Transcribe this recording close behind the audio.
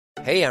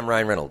Hey, I'm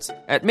Ryan Reynolds.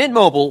 At Mint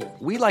Mobile,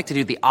 we like to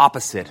do the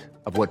opposite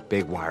of what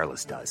Big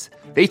Wireless does.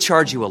 They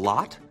charge you a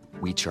lot,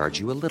 we charge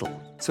you a little.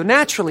 So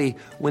naturally,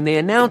 when they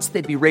announced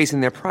they'd be raising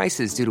their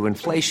prices due to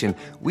inflation,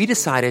 we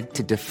decided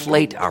to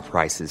deflate our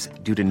prices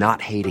due to not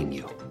hating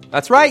you.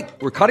 That's right.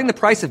 We're cutting the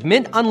price of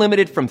Mint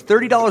Unlimited from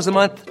 $30 a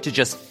month to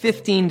just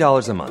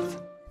 $15 a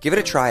month. Give it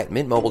a try at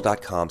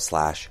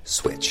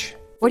mintmobile.com/switch.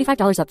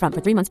 $45 up front for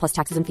 3 months plus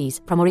taxes and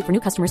fees. Promo rate for new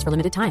customers for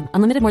limited time.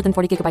 Unlimited more than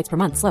 40 gigabytes per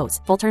month. Slows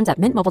full terms at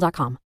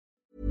mintmobile.com.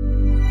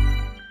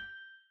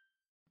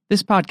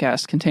 This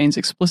podcast contains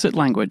explicit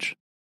language.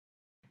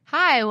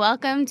 Hi,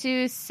 welcome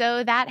to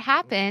So That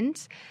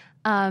Happened,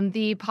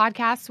 the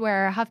podcast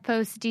where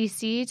HuffPost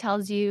DC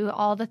tells you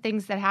all the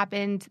things that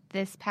happened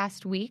this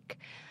past week.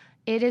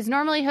 It is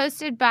normally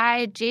hosted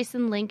by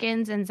Jason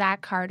Linkins and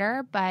Zach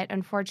Carter, but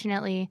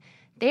unfortunately,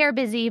 they are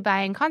busy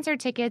buying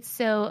concert tickets,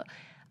 so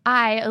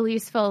I,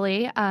 Elise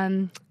Foley,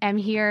 am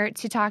here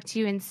to talk to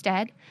you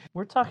instead.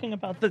 We're talking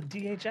about the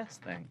DHS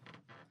thing.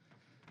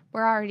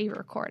 We're already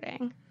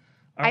recording.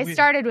 I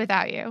started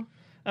without you.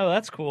 Oh,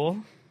 that's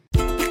cool.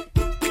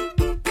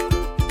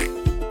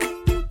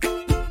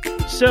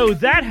 So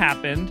that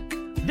happened.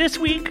 This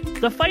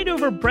week, the fight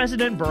over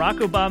President Barack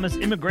Obama's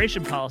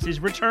immigration policies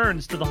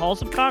returns to the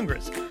halls of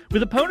Congress,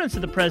 with opponents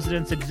of the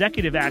president's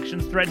executive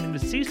actions threatening to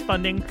cease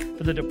funding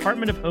for the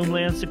Department of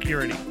Homeland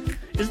Security.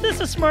 Is this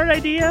a smart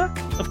idea?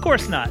 Of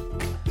course not.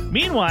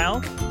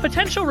 Meanwhile,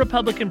 potential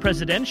Republican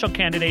presidential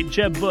candidate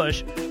Jeb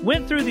Bush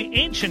went through the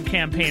ancient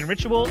campaign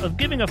ritual of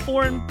giving a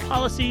foreign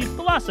policy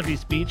philosophy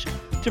speech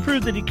to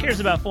prove that he cares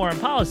about foreign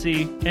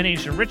policy and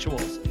ancient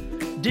rituals.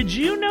 Did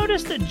you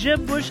notice that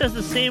Jeb Bush has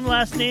the same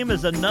last name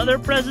as another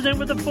president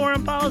with a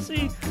foreign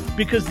policy?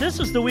 Because this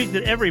was the week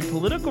that every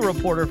political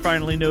reporter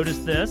finally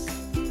noticed this.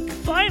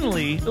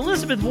 Finally,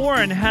 Elizabeth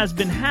Warren has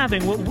been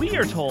having what we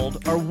are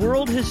told are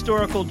world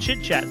historical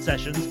chit-chat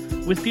sessions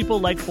with people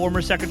like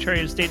former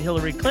Secretary of State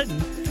Hillary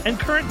Clinton and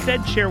current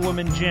Fed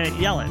Chairwoman Janet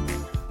Yellen.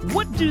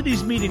 What do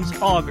these meetings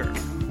augur?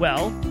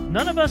 Well,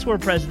 none of us were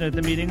present at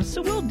the meetings,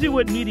 so we'll do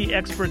what media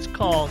experts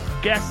call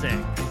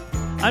guessing.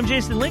 I'm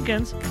Jason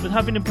Linkins with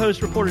Huffington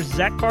Post reporters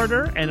Zach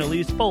Carter and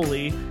Elise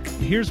Foley.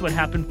 Here's what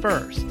happened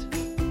first.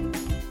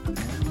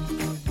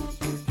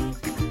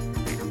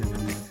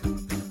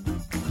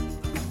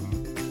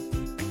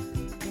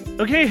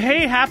 Okay,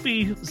 hey,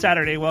 happy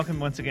Saturday. Welcome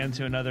once again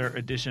to another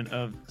edition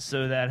of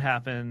So That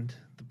Happened,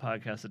 the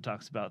podcast that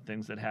talks about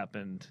things that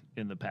happened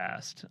in the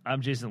past. I'm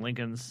Jason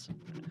Linkins.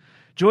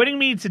 Joining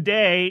me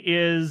today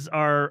is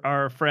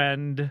our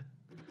friend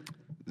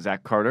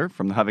Zach Carter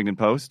from the Huffington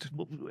Post.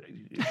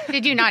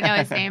 Did you not know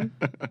his name?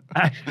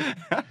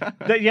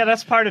 Yeah,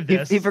 that's part of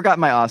this. He forgot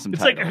my awesome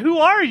It's title. like, who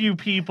are you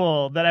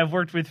people that I've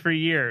worked with for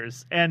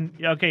years? And,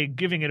 okay,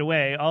 giving it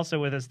away, also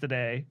with us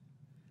today.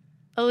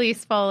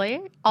 Elise Foley,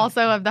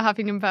 also of the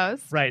Huffington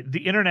Post. Right. The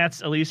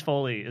internet's Elise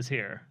Foley is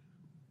here.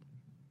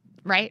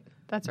 Right.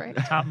 That's right.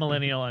 Top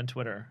millennial on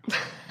Twitter.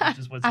 Which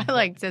is what's I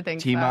like to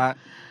think T-Mot.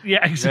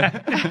 Yeah,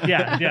 exactly.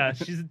 Yeah.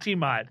 She's a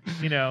T-Mot.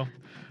 You know,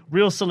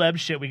 real celeb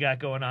shit we got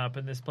going on up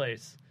in this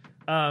place.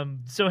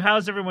 So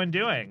how's everyone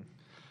doing?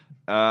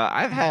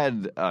 I've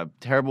had a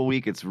terrible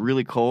week. It's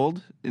really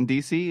cold in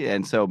D.C.,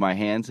 and so my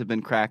hands have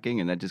been cracking,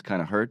 and that just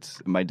kind of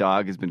hurts. My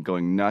dog has been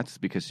going nuts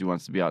because she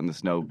wants to be out in the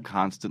snow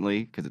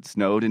constantly because it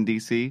snowed in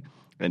D.C.,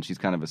 and she's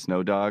kind of a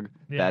snow dog.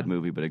 Yeah. Bad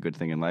movie, but a good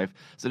thing in life.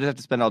 So I just have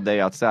to spend all day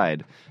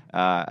outside,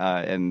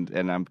 and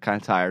I'm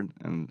kind of tired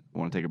and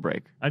want to take a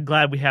break. I'm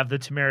glad we have the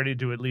temerity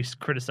to at least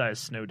criticize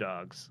snow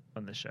dogs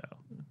on the show.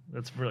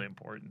 That's really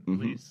important,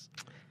 Elise.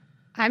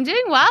 I'm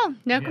doing well.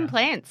 No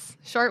complaints.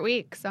 Short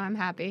week, so I'm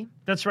happy.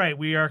 That's right.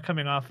 We are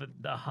coming off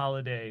the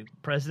holiday,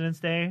 President's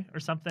Day or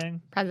something.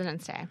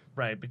 President's Day.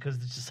 Right, because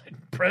it's just like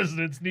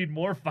presidents need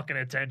more fucking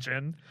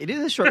attention. It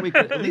is a short week,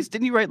 but at least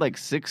didn't you write like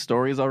 6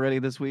 stories already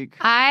this week?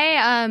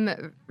 I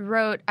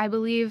wrote, I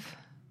believe,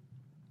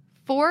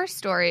 4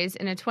 stories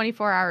in a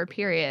 24-hour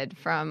period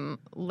from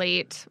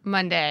late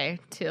Monday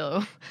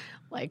till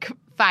like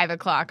 5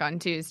 o'clock on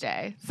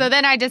Tuesday. So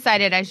then I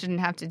decided I shouldn't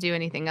have to do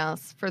anything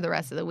else for the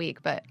rest of the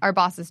week, but our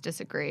bosses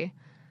disagree.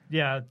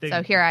 Yeah.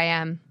 So here I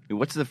am.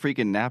 What's the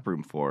freaking nap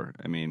room for?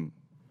 I mean,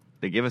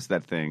 they give us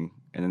that thing,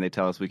 and then they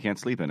tell us we can't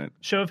sleep in it.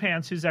 Show of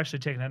hands, who's actually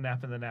taking a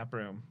nap in the nap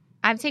room?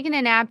 I've taken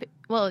a nap.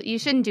 Well, you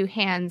shouldn't do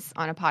hands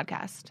on a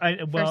podcast,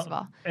 first of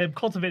all. I'm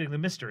cultivating the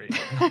mystery.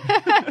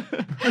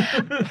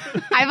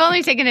 I've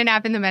only taken a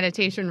nap in the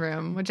meditation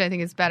room, which I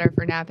think is better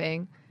for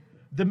napping.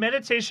 The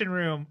meditation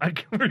room,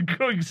 we're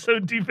going so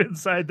deep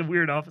inside the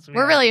weird office.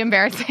 We're really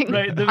embarrassing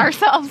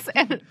ourselves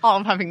and all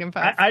of Huffington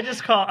Post. I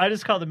just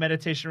call the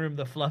meditation room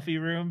the fluffy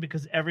room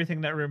because everything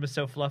in that room is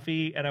so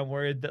fluffy, and I'm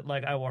worried that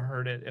like I will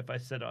hurt it if I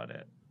sit on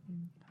it.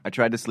 I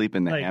tried to sleep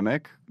in the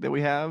hammock that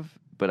we have,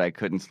 but I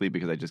couldn't sleep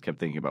because I just kept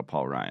thinking about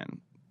Paul Ryan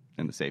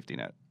and the safety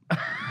net.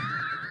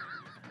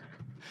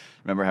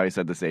 Remember how he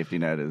said the safety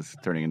net is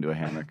turning into a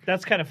hammock?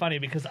 That's kind of funny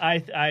because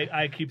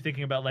I keep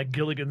thinking about like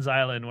Gilligan's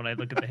Island when I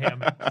look at the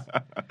hammocks.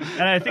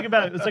 And I think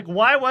about it, it's like,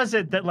 why was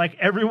it that like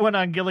everyone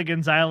on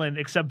Gilligan's Island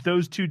except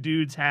those 2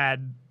 dudes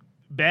had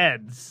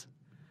beds?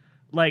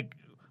 like,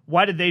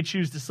 why did they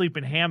choose to sleep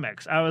in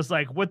hammocks? I was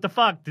like, what the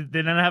fuck? Did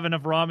they not have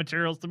enough raw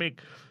materials to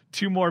make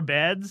 2 more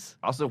beds?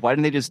 Also, why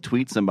didn't they just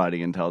tweet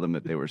somebody and tell them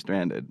that they were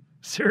stranded?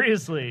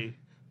 Seriously.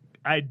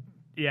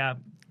 Yeah.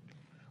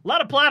 A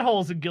lot of plot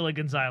holes in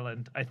Gilligan's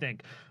Island, I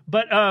think.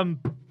 But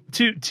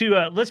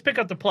let's pick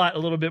up the plot a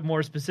little bit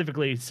more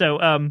specifically.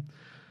 So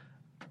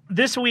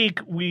this week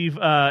we've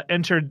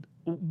entered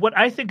what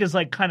I think is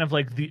like kind of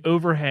like the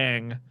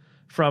overhang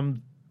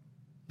from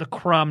the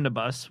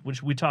Cromnibus,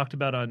 which we talked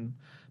about on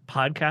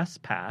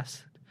podcasts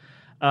past,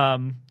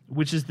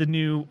 which is the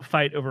new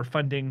fight over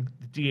funding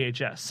the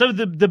DHS. So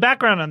the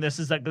background on this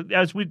is that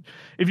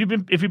if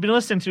you've been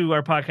listening to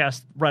our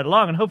podcast right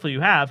along, and hopefully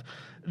you have,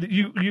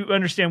 you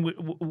understand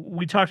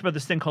we talked about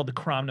this thing called the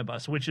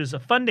Cromnibus, which is a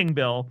funding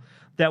bill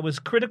that was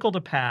critical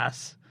to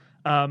pass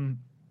during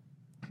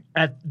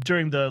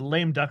the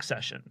lame duck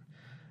session.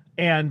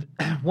 And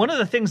one of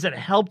the things that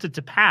helped it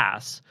to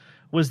pass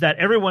was that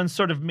everyone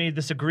sort of made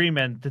this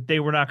agreement that they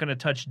were not going to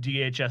touch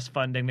DHS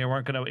funding. They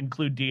weren't going to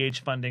include DH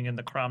funding in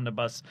the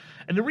Cromnibus.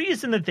 And the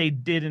reason that they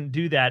didn't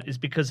do that is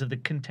because of the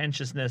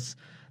contentiousness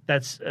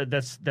that's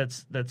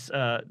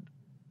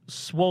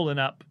swollen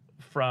up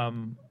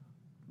from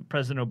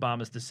President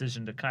Obama's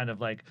decision to kind of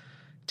like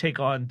take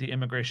on the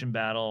immigration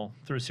battle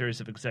through a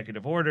series of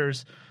executive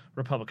orders.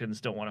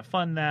 Republicans don't want to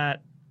fund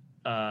that.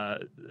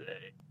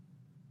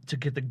 To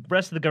get the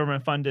rest of the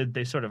government funded,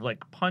 they sort of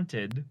like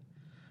punted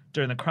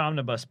during the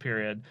Cromnibus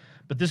period.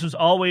 But this was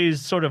always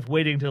sort of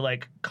waiting to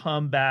like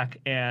come back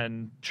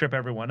and trip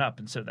everyone up.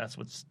 And so that's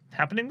what's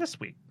happening this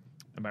week.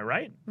 Am I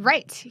right?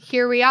 Right.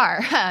 Here we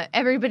are.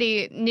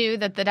 Everybody knew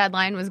that the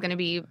deadline was going to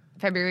be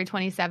February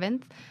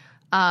 27th.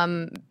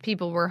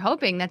 People were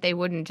hoping that they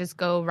wouldn't just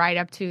go right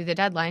up to the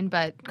deadline,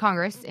 but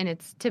Congress, in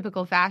its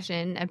typical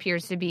fashion,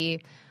 appears to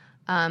be,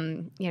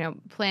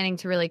 planning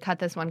to really cut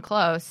this one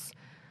close.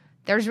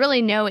 There's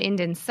really no end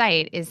in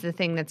sight is the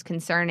thing that's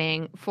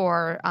concerning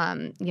for,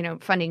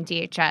 funding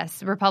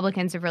DHS.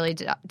 Republicans have really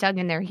dug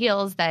in their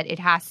heels that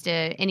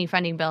any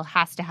funding bill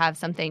has to have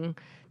something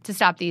to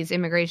stop these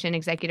immigration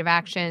executive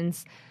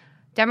actions.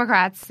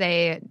 Democrats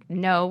say,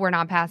 no, we're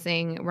not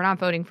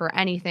voting for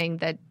anything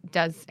that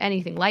does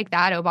anything like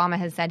that. Obama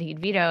has said he'd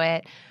veto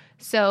it.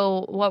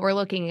 So what we're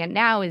looking at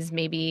now is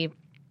maybe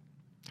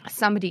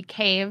somebody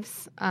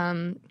caves,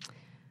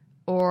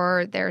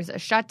 or there's a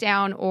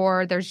shutdown,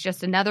 or there's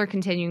just another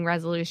continuing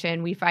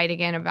resolution. We fight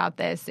again about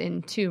this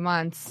in 2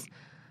 months.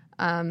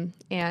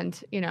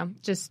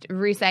 Just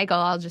recycle.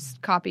 I'll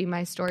just copy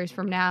my stories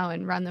from now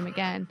and run them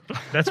again.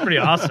 That's pretty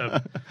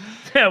awesome.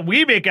 Yeah,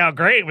 we make out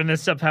great when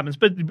this stuff happens.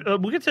 But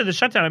we'll get to the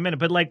shutdown in a minute.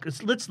 But like,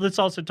 let's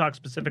also talk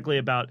specifically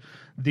about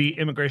the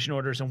immigration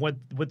orders and what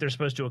they're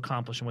supposed to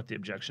accomplish and what the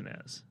objection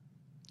is.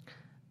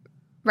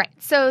 Right.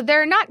 So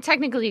they're not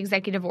technically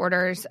executive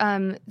orders.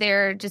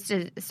 They're just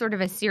a sort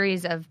of a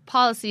series of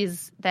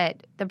policies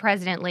that the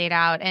president laid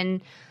out.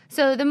 And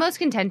so the most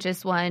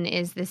contentious one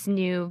is this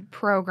new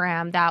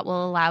program that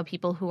will allow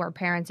people who are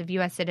parents of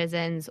U.S.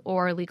 citizens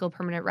or legal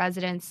permanent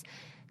residents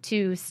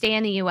to stay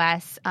in the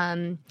U.S.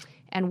 And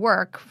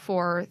work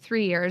for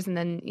 3 years. And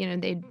then,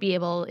 they'd be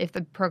able, if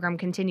the program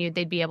continued,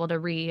 they'd be able to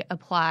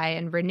reapply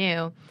and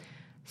renew.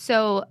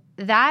 So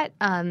that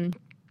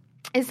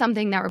is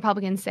something that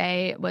Republicans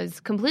say was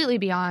completely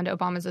beyond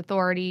Obama's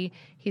authority.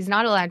 He's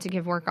not allowed to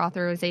give work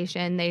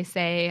authorization, they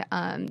say,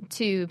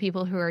 to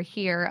people who are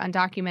here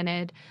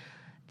undocumented.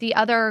 The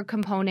other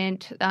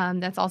component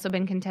that's also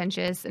been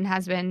contentious and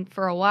has been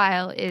for a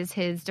while is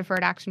his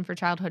Deferred Action for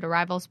Childhood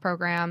Arrivals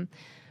program,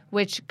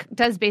 which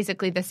does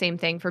basically the same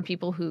thing for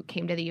people who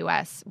came to the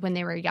U.S. when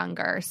they were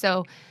younger.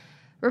 So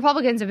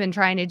Republicans have been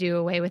trying to do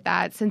away with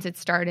that since it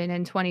started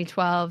in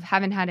 2012,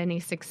 haven't had any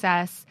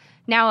success.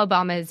 Now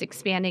Obama is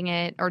expanding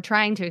it or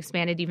trying to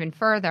expand it even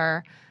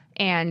further,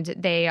 and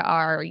they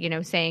are,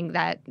 saying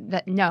that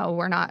no,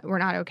 we're not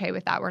okay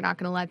with that. We're not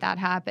going to let that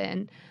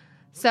happen.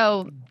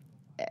 So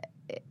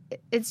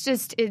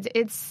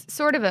it's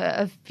sort of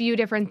a few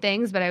different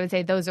things, but I would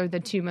say those are the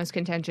two most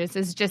contentious.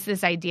 Is just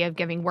this idea of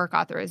giving work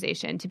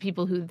authorization to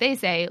people who they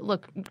say,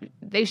 look,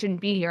 they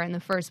shouldn't be here in the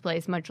first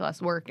place, much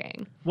less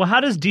working. Well, how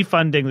does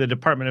defunding the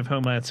Department of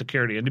Homeland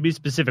Security, and to be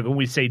specific, when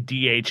we say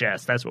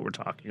DHS, that's what we're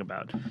talking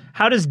about.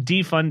 How does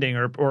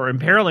defunding or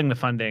imperiling the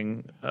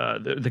funding,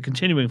 the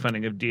continuing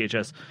funding of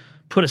DHS,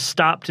 put a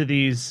stop to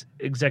these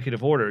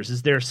executive orders?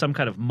 Is there some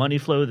kind of money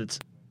flow that's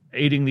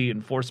aiding the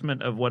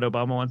enforcement of what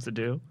Obama wants to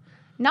do?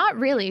 Not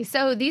really.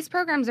 So these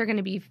programs are going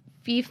to be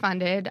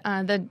fee-funded.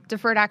 The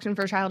Deferred Action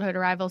for Childhood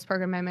Arrivals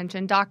program I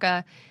mentioned,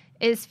 DACA,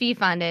 is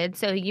fee-funded.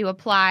 So you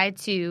apply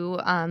to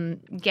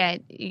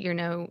get,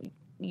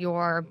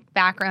 your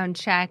background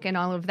check and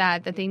all of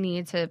that they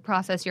need to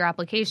process your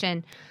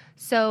application.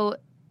 So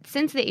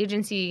since the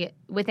agency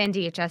within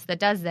DHS that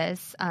does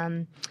this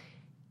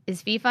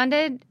is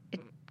fee-funded,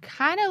 it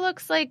kind of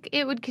looks like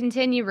it would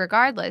continue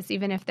regardless,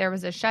 even if there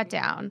was a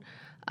shutdown.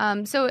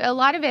 So a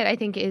lot of it, I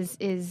think,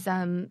 is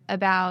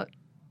about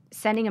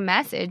sending a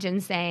message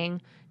and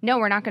saying, no,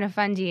 we're not going to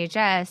fund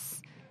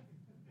DHS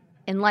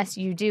unless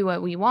you do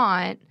what we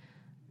want,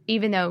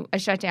 even though a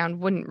shutdown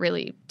wouldn't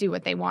really do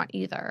what they want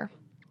either.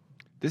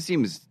 This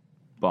seems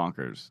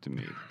bonkers to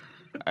me.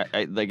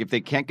 Like, if they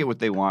can't get what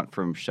they want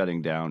from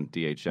shutting down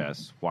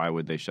DHS, why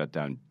would they shut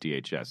down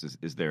DHS?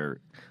 Is there?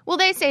 Well,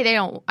 they say they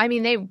don't. I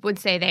mean, they would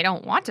say they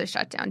don't want to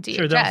shut down DHS.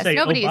 Sure, they'll say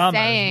Nobody's Obama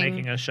saying is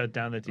making us shut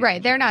down the DHS.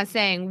 Right. They're not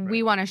saying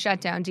we want to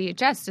shut down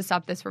DHS to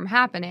stop this from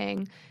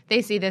happening.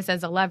 They see this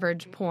as a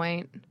leverage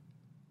point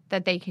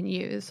that they can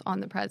use on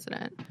the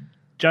president.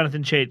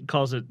 Jonathan Chait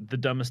calls it the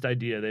dumbest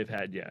idea they've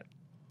had yet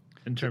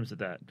in terms of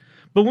that.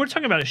 But when we're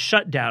talking about a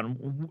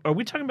shutdown, are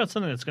we talking about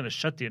something that's going to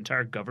shut the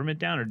entire government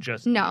down or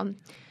just? No.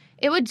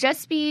 It would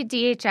just be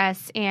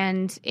DHS,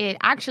 and it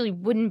actually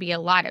wouldn't be a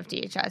lot of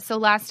DHS. So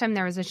last time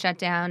there was a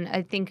shutdown,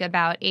 I think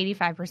about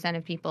 85%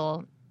 of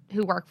people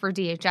who work for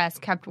DHS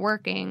kept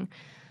working.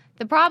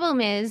 The problem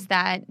is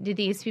that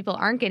these people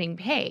aren't getting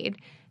paid.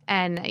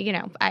 And, you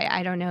know,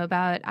 I don't know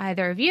about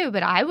either of you,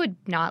 but I would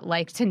not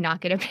like to not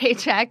get a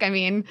paycheck. I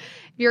mean,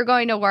 if you're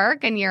going to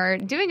work and you're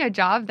doing a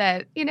job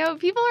that, you know,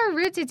 people are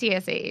rude to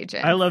TSA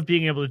agents. I love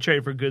being able to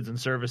trade for goods and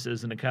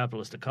services in a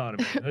capitalist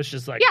economy. That's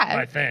just like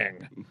my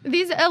thing.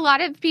 A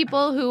lot of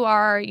people who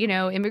are, you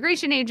know,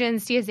 immigration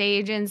agents, TSA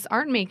agents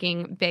aren't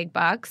making big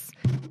bucks.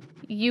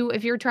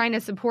 If you're trying to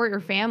support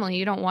your family,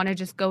 you don't want to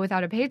just go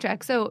without a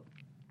paycheck. So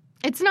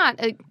it's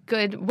not a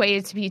good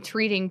way to be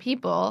treating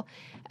people.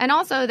 And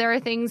also, there are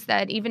things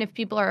that even if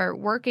people are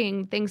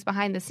working things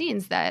behind the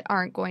scenes that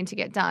aren't going to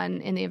get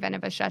done in the event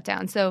of a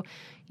shutdown. So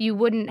you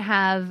wouldn't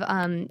have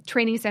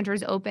training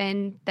centers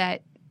open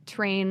that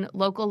train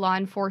local law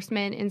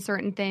enforcement in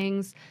certain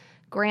things.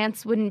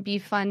 Grants wouldn't be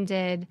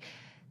funded.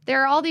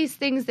 There are all these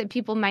things that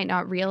people might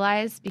not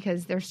realize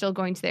because they're still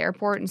going to the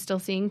airport and still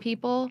seeing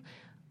people.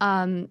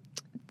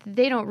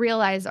 They don't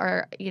realize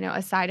are, you know,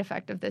 a side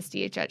effect of this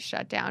DHS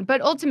shutdown. But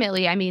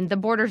ultimately, I mean, the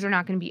borders are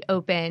not going to be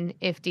open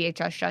if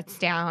DHS shuts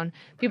down.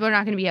 People are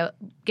not going to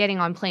be getting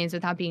on planes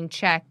without being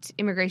checked.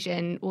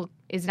 Immigration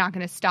is not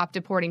going to stop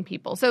deporting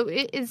people. So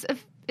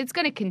it's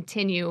going to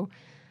continue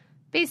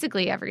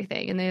basically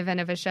everything in the event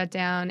of a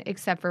shutdown,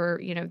 except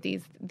for, you know,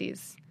 these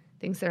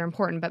things that are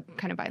important but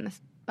kind of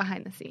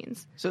behind the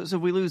scenes. So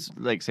we lose,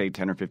 like, say,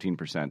 10 or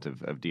 15%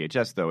 of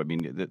DHS, though. I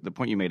mean, the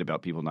point you made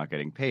about people not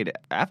getting paid,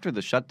 after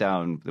the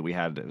shutdown that we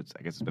had,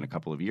 I guess it's been a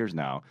couple of years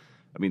now,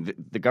 I mean,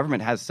 the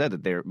government has said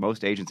that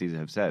most agencies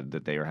have said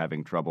that they are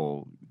having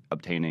trouble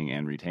obtaining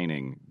and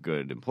retaining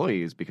good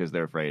employees because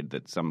they're afraid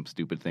that some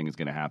stupid thing is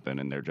going to happen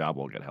and their job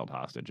will get held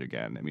hostage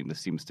again. I mean, this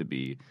seems to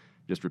be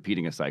just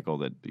repeating a cycle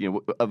that, you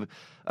know,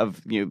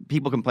 of you know,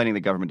 people complaining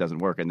the government doesn't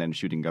work and then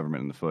shooting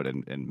government in the foot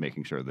and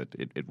making sure that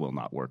it will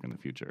not work in the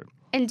future.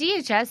 And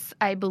DHS,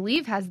 I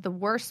believe, has the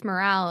worst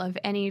morale of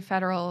any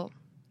federal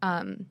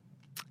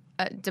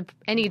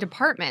any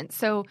department.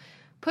 So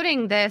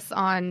putting this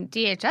on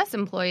DHS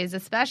employees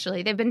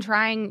especially, they've been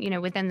trying, you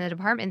know, within the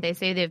department, they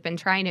say they've been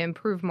trying to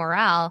improve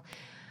morale.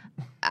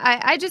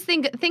 I just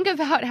think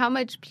about how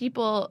much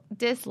people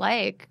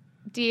dislike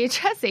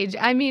DHS agents.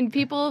 I mean,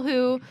 people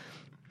who...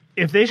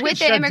 If they get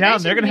shut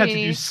down, they're going to have to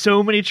do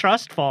so many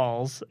trust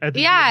falls at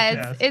the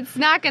DHS. It's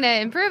not going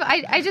to improve.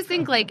 I just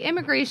think, like,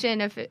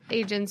 immigration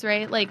agents,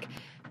 right? Like,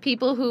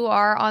 people who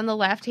are on the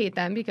left hate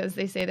them because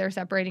they say they're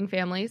separating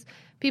families.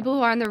 People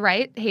who are on the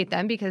right hate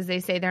them because they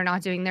say they're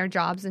not doing their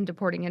jobs and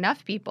deporting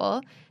enough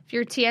people. If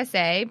you're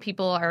TSA,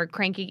 people are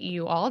cranky at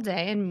you all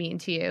day and mean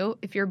to you.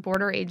 If you're a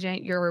border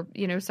agent, you're,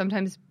 you know,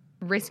 sometimes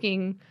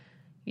risking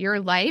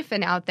your life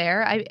and out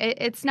there.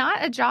 It's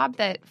not a job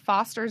that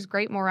fosters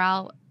great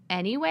morale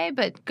anyway,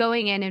 but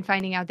going in and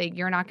finding out that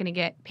you're not going to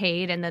get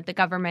paid and that the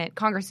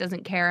Congress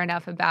doesn't care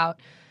enough about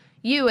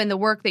you and the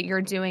work that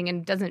you're doing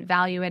and doesn't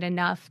value it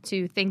enough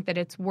to think that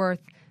it's worth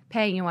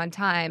paying you on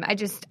time.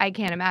 I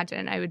can't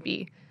imagine. I would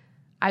be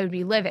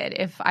livid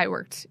if I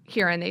worked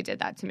here and they did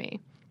that to me.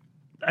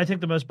 I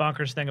think the most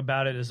bonkers thing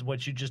about it is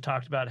what you just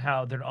talked about,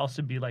 how there'd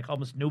also be like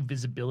almost no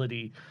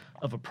visibility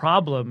of a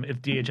problem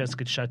if DHS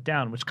could shut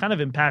down, which kind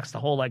of impacts the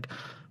whole, like,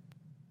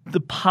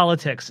 the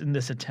politics in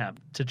this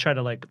attempt to try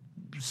to, like,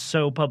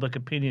 sow public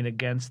opinion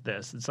against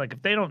this. It's like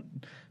if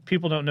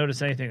people don't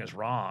notice anything is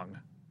wrong,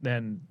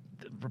 then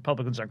the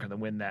Republicans aren't going to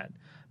win that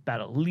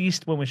battle. At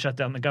least when we shut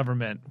down the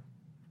government,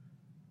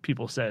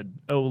 people said,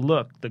 "Oh,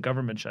 look, the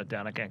government shut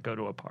down. I can't go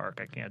to a park.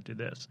 I can't do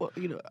this." Well,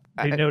 you know,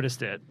 they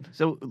noticed it.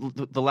 So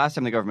the last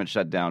time the government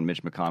shut down,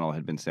 Mitch McConnell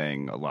had been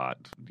saying a lot,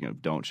 you know,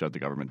 don't shut the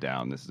government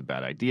down. This is a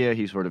bad idea.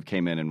 He sort of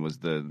came in and was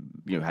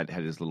had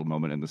his little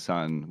moment in the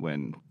sun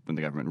when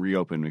the government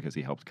reopened because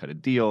he helped cut a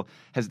deal.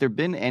 Has there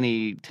been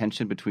any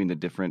tension between the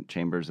different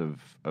chambers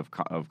of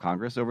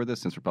Congress over this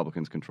since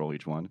Republicans control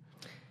each one?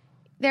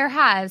 There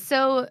has.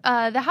 So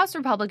the House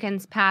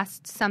Republicans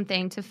passed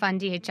something to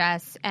fund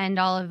DHS and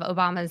all of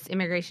Obama's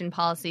immigration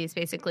policies,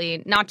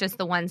 basically, not just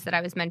the ones that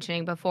I was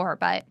mentioning before,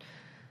 but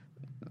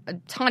a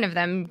ton of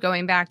them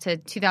going back to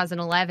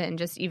 2011,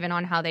 just even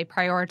on how they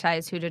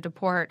prioritize who to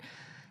deport.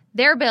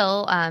 Their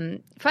bill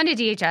funded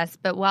DHS,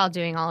 but while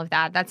doing all of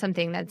that, that's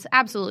something that's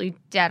absolutely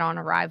dead on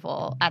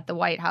arrival at the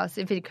White House,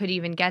 if it could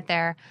even get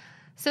there.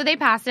 So they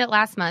passed it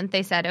last month.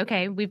 They said,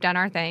 okay, we've done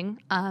our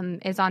thing.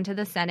 It's on to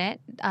the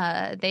Senate.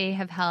 They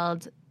have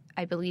held,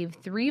 I believe,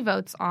 3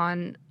 votes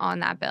on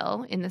that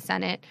bill in the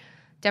Senate.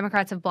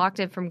 Democrats have blocked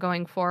it from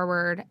going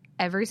forward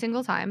every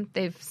single time.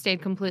 They've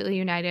stayed completely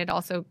united,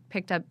 also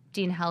picked up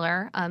Dean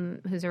Heller,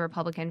 who's a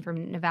Republican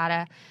from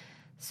Nevada.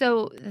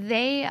 So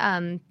they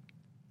have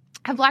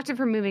blocked it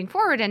from moving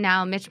forward, and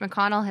now Mitch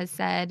McConnell has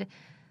said,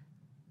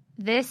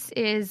 this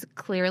is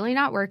clearly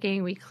not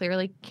working. We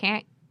clearly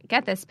can't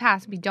get this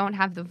passed. We don't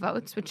have the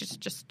votes, which is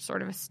just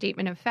sort of a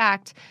statement of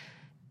fact.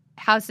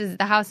 The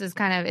House is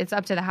kind of, it's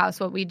up to the House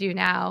what we do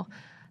now.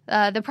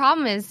 The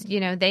problem is,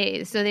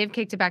 they've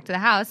kicked it back to the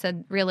House,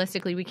 said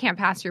realistically we can't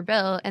pass your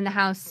bill, and the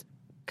House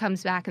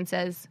comes back and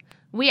says,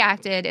 we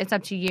acted, it's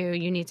up to you.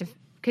 You need to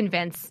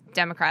convince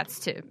Democrats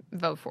to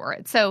vote for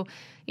it. So,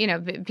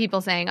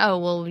 people saying, oh,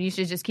 well, you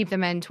should just keep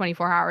them in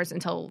 24 hours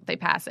until they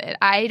pass it.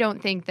 I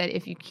don't think that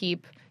if you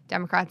keep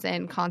Democrats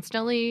in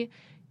constantly,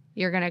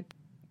 you're going to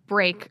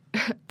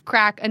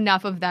crack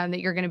enough of them that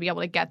you're going to be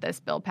able to get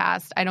this bill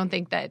passed. I don't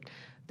think that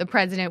the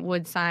president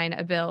would sign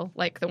a bill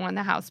like the one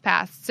the House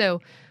passed. So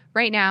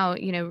right now,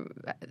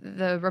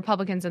 the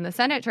Republicans in the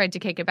Senate tried to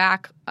kick it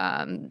back.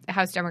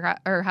 House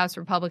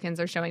Republicans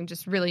are showing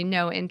just really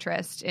no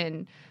interest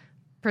in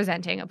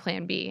presenting a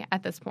plan B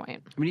at this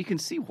point. I mean, you can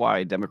see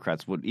why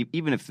Democrats would,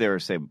 even if they're,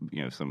 say,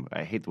 some,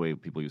 I hate the way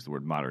people use the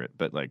word moderate,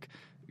 but like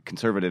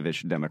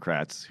conservative-ish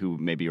Democrats who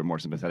maybe are more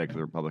sympathetic to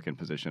the Republican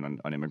position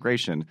on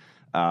immigration,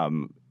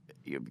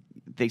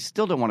 they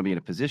still don't want to be in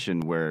a position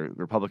where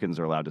Republicans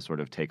are allowed to sort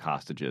of take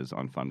hostages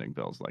on funding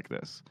bills like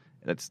this.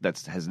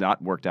 That's has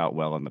not worked out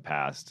well in the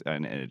past,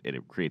 and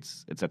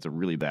it sets a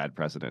really bad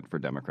precedent for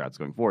Democrats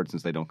going forward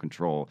since they don't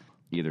control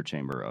either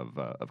chamber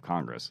of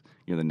Congress.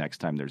 The next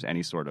time there's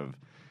any sort of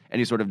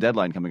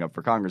deadline coming up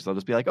for Congress, they'll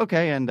just be like,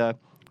 okay, and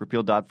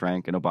repeal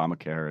Dodd-Frank and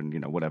Obamacare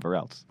and whatever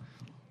else.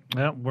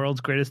 Well,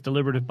 world's greatest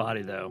deliberative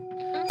body, though.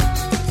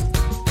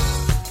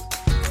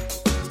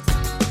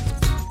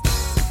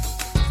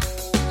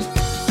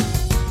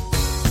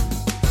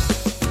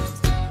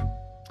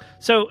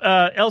 So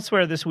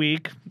elsewhere this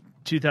week,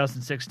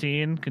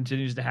 2016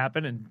 continues to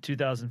happen. In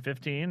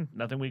 2015,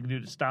 nothing we can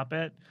do to stop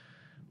it.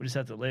 We just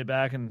have to lay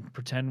back and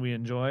pretend we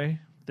enjoy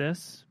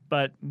this.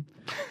 But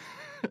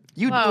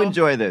you do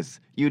enjoy this.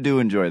 You do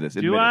enjoy this.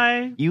 Do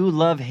I? You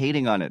love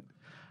hating on it.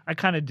 I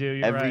kind of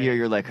do. Every year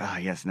you're like, oh,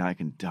 yes, now I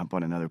can dump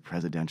on another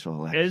presidential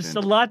election. There's a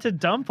lot to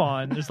dump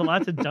on.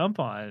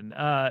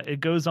 It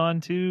goes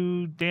on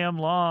too damn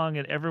long,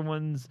 and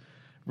everyone's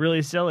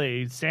really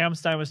silly. Sam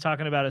Stein was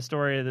talking about a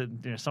story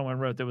that someone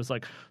wrote that was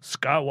like,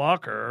 Scott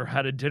Walker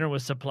had a dinner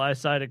with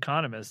supply-side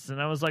economists.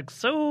 And I was like,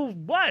 so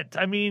what?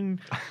 I mean...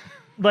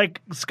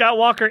 Like, Scott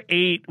Walker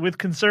ate with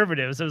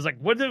conservatives. I was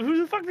like, who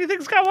the fuck do you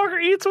think Scott Walker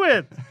eats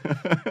with?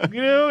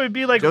 It'd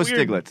be like Joe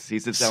weird. Stiglitz. He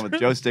sits down with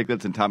Joe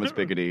Stiglitz and Thomas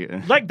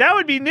Piketty. Like, that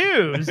would be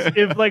news.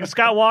 If, like,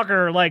 Scott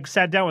Walker, like,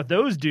 sat down with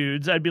those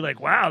dudes, I'd be like,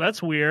 wow,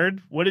 that's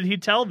weird. What did he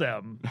tell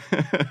them?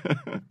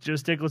 Joe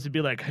Stiglitz would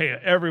be like, hey,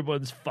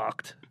 everyone's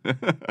fucked.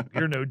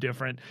 You're no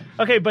different.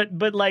 Okay,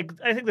 but like,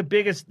 I think the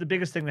biggest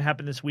thing that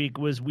happened this week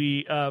was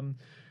we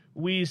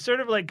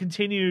sort of, like,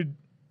 continued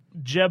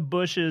Jeb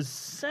Bush's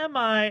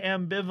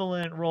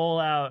semi-ambivalent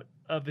rollout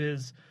of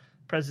his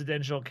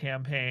presidential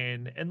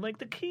campaign. And, like,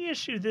 the key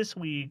issue this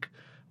week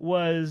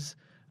was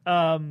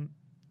I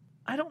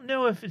don't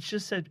know if it's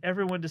just that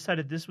everyone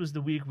decided this was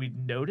the week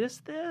we'd notice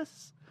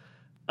this.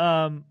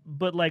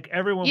 But, like,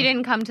 everyone... You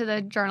didn't come to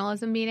the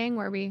journalism meeting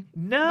where we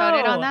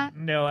voted on that?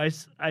 No, I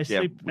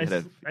sleep... We had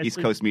an East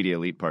Coast Media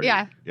Elite Party.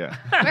 Yeah. We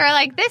were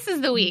like, this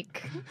is the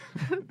week.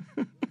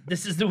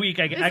 This is the week.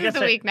 I guess this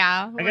is the week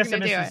now. I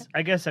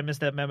guess I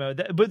missed that memo.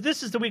 But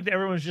this is the week that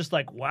everyone's just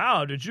like,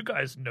 wow, did you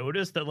guys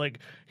notice that, like,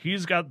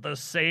 he's got the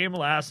same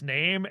last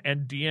name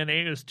and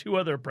DNA as 2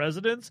 other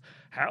presidents?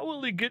 How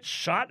will he get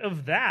shot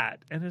of that?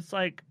 And it's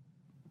like,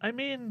 I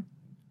mean,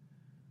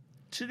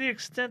 to the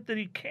extent that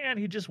he can,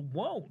 he just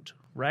won't,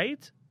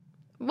 right?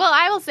 Well,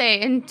 I will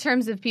say, in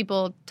terms of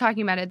people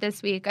talking about it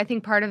this week, I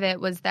think part of it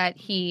was that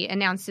he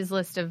announced his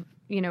list of,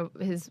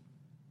 his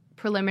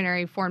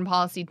preliminary foreign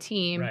policy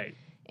team. Right.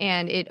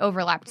 And it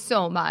overlapped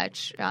so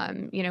much,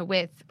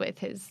 with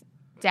his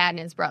dad and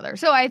his brother.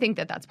 So I think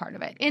that that's part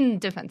of it in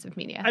defensive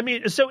media. I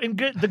mean, so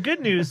the good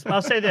news,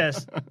 I'll say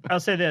this.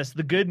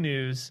 The good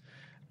news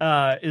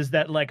is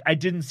that, like, I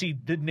didn't see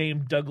the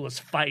name Douglas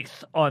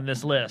Feith on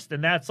this list.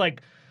 And that's,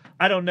 like,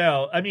 I don't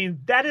know. I mean,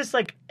 that is,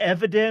 like,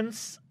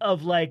 evidence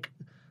of, like,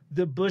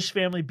 the Bush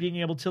family being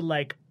able to,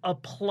 like,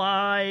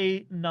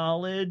 apply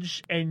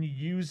knowledge and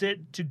use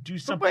it to do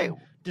something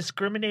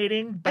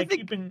discriminating by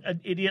keeping an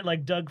idiot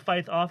like Doug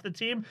Feith off the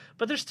team.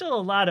 But there's still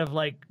a lot of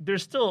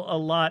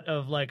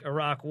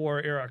Iraq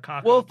War era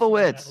cock-ups Wolfowitz.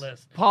 on that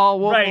list. Paul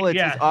Wolfowitz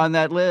is on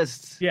that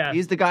list. Yeah.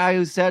 He's the guy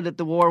who said that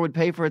the war would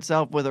pay for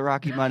itself with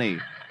Iraqi money,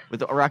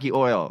 with Iraqi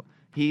oil.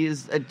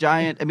 He's a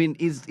giant. I mean,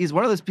 he's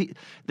one of those people.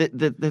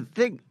 The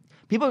thing,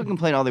 people can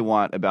complain all they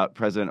want about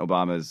President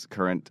Obama's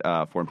current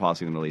foreign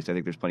policy in the Middle East. I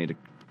think there's plenty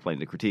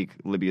to critique.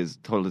 Libya's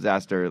total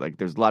disaster. Like,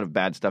 there's a lot of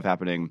bad stuff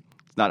happening.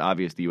 it's not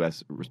obvious the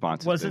U.S.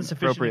 response wasn't has been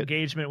sufficient appropriate.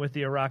 engagement with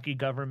the Iraqi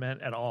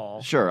government at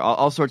all. Sure,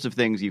 all sorts of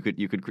things you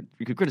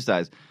could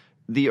criticize.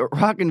 The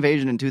Iraq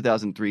invasion in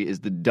 2003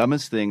 is the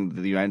dumbest thing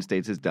that the United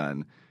States has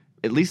done,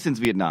 at least since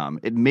Vietnam.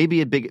 It may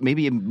be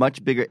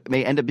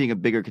may end up being a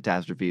bigger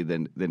catastrophe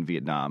than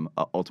Vietnam,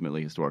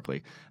 ultimately,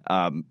 historically.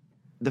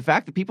 The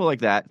fact that people like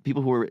that,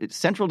 people who are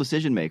central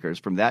decision makers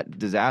from that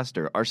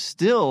disaster, are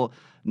still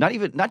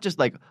not just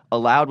like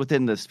allowed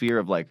within the sphere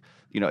of like,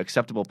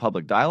 acceptable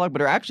public dialogue,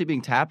 but are actually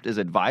being tapped as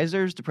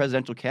advisors to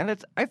presidential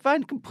candidates, I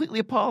find completely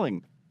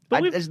appalling.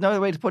 There's no other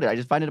way to put it. I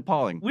just find it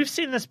appalling. We've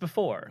seen this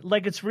before.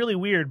 Like, it's really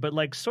weird, but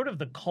like sort of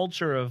the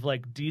culture of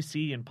like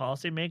DC and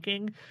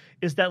policymaking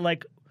is that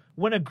like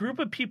when a group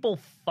of people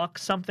fuck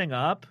something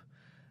up,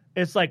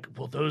 it's like,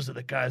 well, those are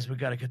the guys we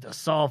got to get to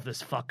solve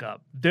this fuck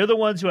up. They're the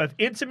ones who have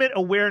intimate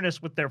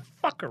awareness with their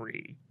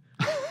fuckery.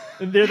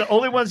 And they're the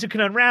only ones who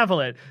can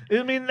unravel it.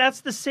 I mean, that's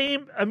the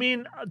same. I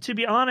mean, to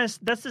be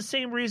honest, that's the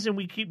same reason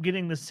we keep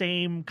getting the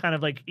same kind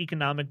of like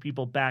economic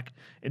people back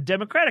in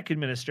Democratic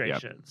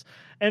administrations. Yep.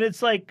 And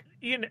it's like,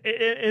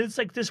 it's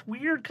like this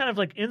weird kind of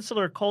like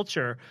insular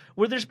culture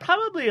where there's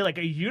probably like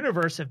a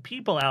universe of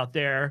people out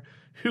there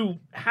who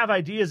have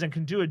ideas and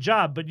can do a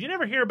job, but you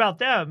never hear about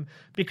them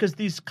because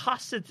these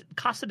cosseted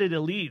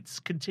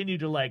elites continue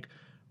to like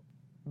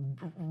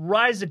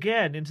rise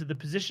again into the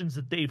positions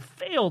that they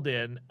failed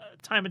in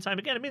time and time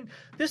again. I mean,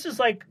 this is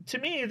like, to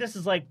me, this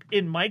is like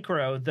in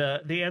micro,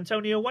 the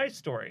Antonio Weiss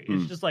story.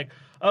 It's just like,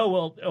 oh,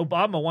 well,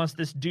 Obama wants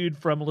this dude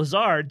from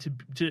Lazard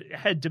to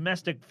head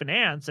domestic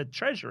finance at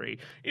Treasury,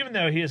 even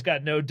though he has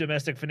got no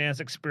domestic finance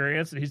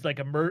experience, and he's like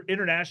a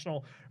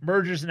international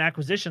mergers and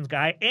acquisitions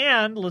guy,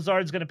 and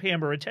Lazard's going to pay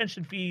him a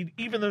retention fee,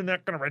 even though they're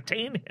not going to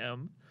retain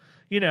him.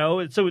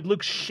 So it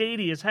looks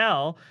shady as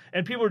hell.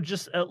 And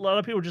a lot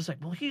of people are just like,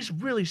 well, he's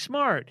really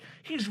smart.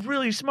 He's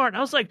really smart. And I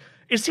was like,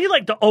 is he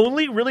like the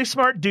only really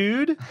smart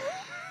dude?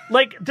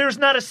 Like, there's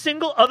not a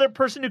single other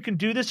person who can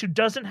do this who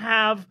doesn't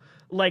have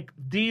like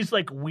these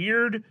like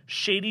weird,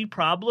 shady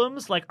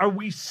problems. Like, are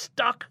we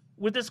stuck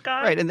with this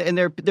guy? Right. And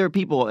there are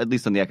people, at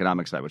least on the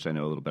economic side, which I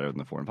know a little better than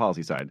the foreign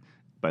policy side.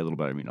 By a little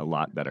bit, I mean a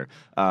lot better.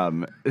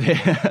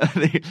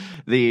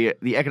 The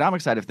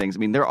economic side of things, I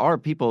mean, there are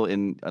people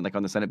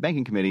on the Senate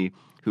Banking Committee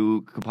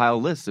who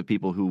compile lists of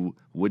people who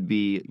would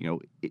be,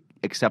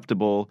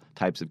 acceptable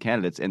types of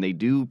candidates, and they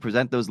do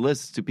present those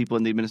lists to people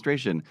in the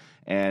administration,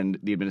 and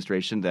the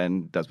administration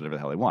then does whatever the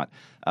hell they want.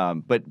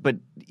 But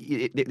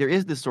there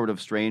is this sort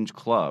of strange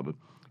club.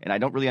 And I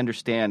don't really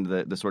understand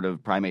the sort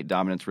of primate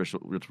dominance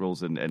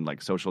rituals and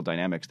like social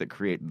dynamics that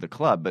create the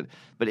club. But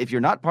if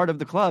you're not part of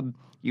the club,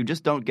 you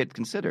just don't get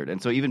considered.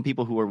 And so even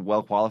people who are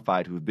well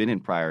qualified, who have been in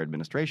prior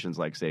administrations,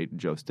 like say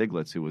Joe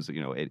Stiglitz, who was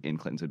in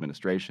Clinton's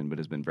administration, but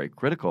has been very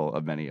critical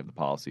of many of the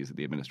policies that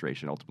the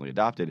administration ultimately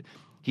adopted,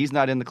 he's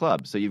not in the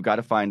club. So you've got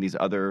to find these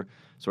other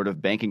sort of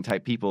banking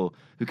type people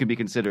who can be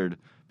considered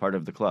part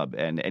of the club.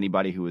 And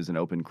anybody who is an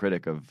open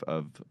critic of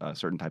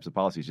certain types of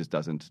policies just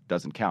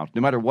doesn't count,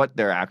 no matter what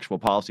their actual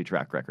policy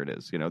track record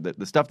is.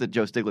 The stuff that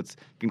Joe Stiglitz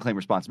can claim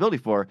responsibility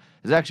for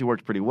has actually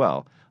worked pretty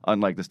well,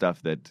 unlike the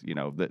stuff that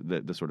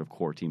the sort of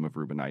core team of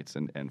Rubinites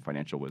and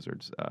financial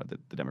wizards that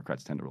the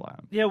Democrats tend to rely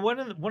on. Yeah, one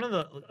of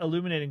the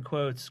illuminating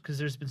quotes, because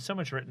there's been so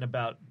much written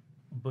about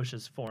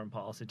Bush's foreign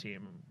policy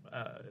team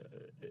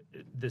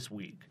this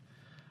week.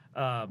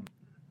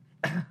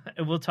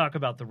 And we'll talk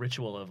about the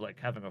ritual of like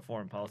having a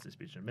foreign policy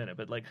speech in a minute.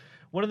 But like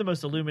one of the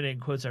most illuminating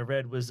quotes I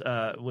read was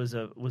a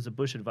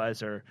Bush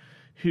advisor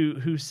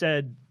who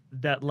said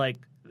that like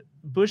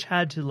Bush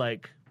had to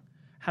like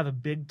have a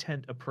big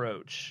tent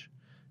approach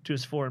to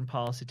his foreign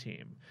policy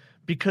team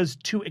because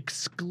to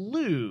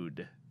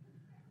exclude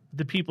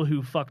the people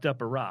who fucked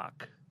up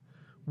Iraq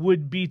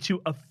would be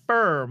to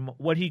affirm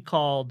what he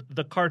called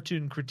the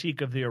cartoon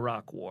critique of the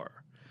Iraq War.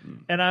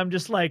 And I'm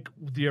just like,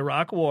 the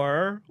Iraq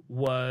War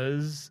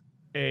was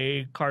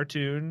a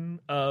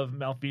cartoon of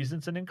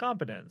malfeasance and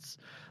incompetence.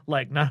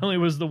 Like, not only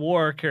was the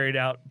war carried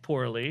out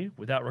poorly,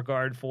 without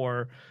regard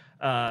for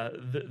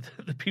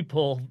the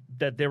people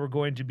that they were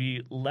going to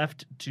be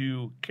left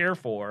to care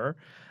for,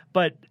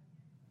 but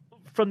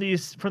from the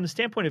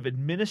standpoint of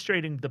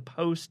administrating the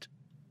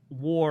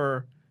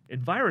post-war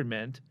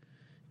environment,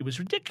 it was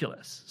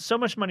ridiculous. So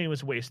much money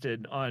was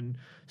wasted on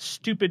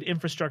stupid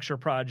infrastructure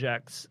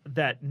projects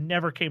that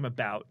never came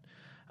about.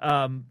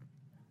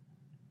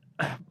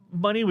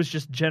 Money was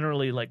just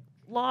generally like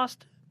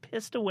lost,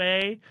 pissed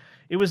away.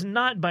 It was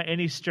not by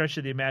any stretch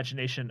of the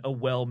imagination a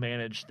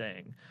well-managed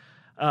thing.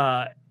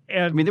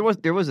 And I mean,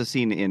 there was a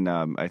scene in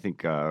I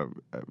think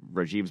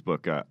Rajiv's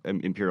book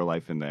Imperial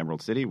Life in the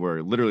Emerald City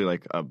where literally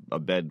like a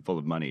bed full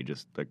of money,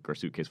 just like or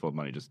suitcase full of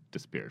money, just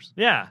disappears.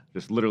 Yeah,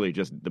 just literally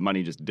the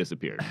money just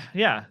disappeared.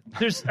 Yeah,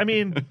 there's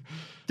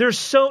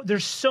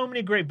so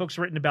many great books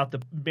written about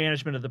the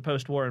management of the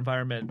post-war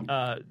environment.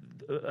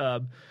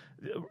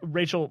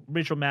 Rachel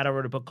Maddow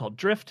wrote a book called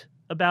Drift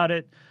about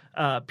it.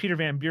 Peter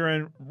Van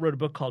Buren wrote a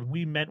book called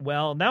We Meant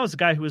Well, and that was the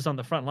guy who was on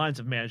the front lines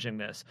of managing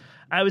this.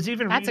 I was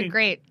even That's reading, a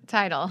great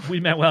title. We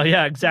Meant Well,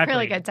 yeah, exactly.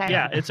 Really good title.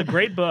 Yeah, it's a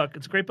great book.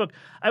 It's a great book.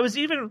 I was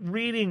even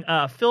reading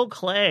Phil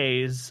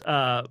Clay's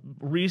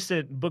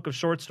recent book of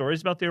short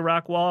stories about the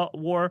Iraq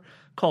War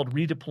called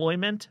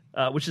Redeployment,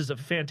 which is a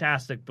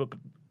fantastic book.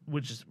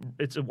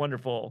 It's a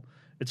wonderful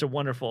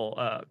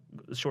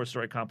short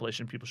story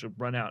compilation. People should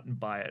run out and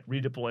buy it.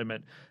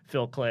 Redeployment,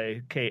 Phil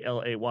Clay,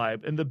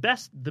 Klay. And the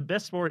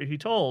best story he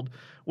told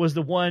was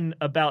the one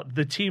about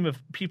the team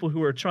of people who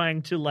were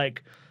trying to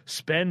like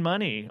spend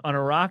money on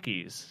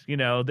Iraqis. You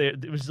know,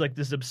 it was like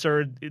this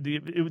absurd.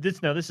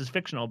 This is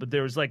fictional, but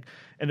there was like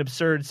an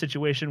absurd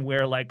situation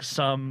where like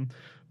some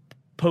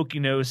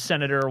pokey-nosed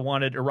senator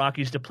wanted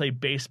Iraqis to play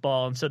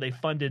baseball, and so they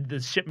funded the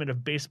shipment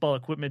of baseball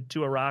equipment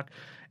to Iraq.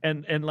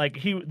 And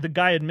like the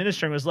guy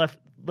administering was left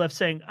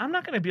saying, I'm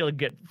not going to be able to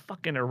get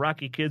fucking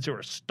Iraqi kids who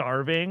are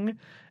starving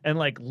and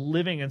like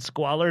living in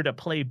squalor to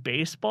play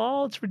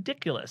baseball. It's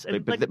ridiculous.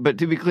 And, but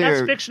to be clear,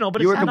 that's fictional.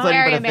 But you it's were not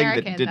complaining about a very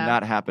thing that did American,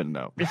 not happen,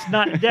 though. It's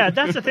not. Yeah,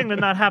 that's the thing that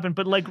not happened.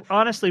 But like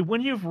honestly,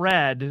 when you've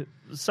read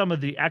some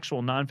of the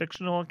actual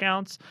non-fictional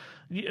accounts,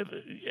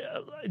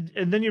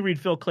 and then you read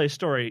Phil Clay's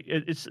story,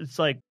 it's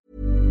like.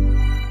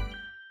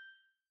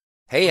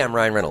 Hey, I'm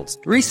Ryan Reynolds.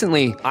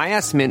 Recently, I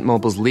asked Mint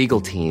Mobile's legal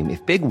team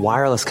if big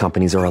wireless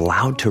companies are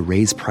allowed to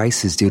raise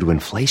prices due to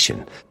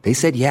inflation. They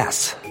said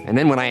yes. And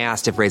then when I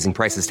asked if raising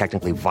prices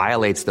technically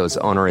violates those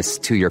onerous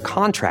 2-year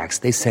contracts,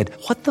 they said,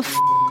 what the f***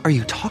 are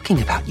you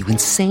talking about, you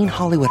insane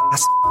Hollywood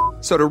ass f-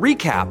 So to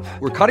recap,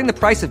 we're cutting the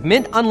price of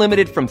Mint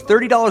Unlimited from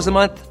 $30 a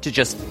month to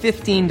just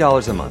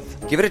 $15 a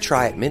month. Give it a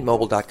try at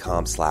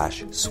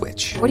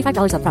mintmobile.com/switch.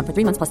 $45 up front for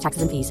 3 months plus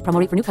taxes and fees. Promo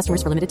rate for new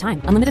customers for limited time.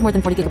 Unlimited more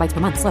than 40 gigabytes per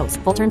month. Slows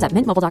full terms at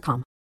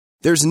mintmobile.com.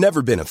 There's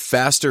never been a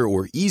faster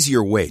or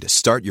easier way to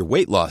start your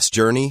weight loss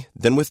journey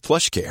than with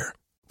PlushCare.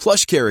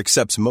 PlushCare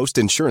accepts most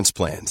insurance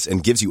plans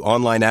and gives you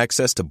online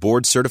access to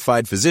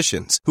board-certified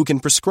physicians who can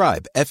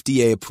prescribe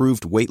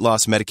FDA-approved weight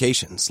loss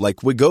medications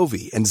like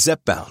Wegovy and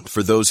Zepbound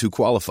for those who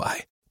qualify.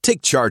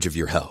 Take charge of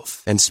your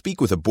health and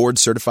speak with a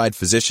board-certified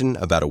physician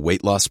about a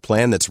weight loss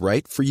plan that's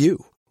right for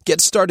you.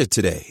 Get started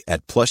today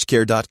at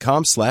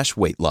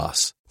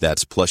plushcare.com/weight-loss.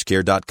 That's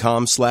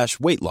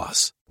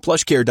plushcare.com/weight-loss.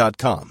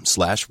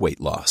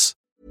 plushcare.com/weight-loss.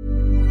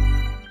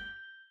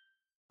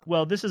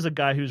 Well, this is a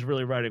guy who's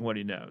really writing what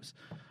he knows.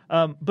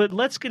 But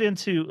let's get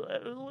into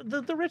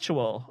the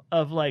ritual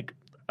of like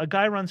a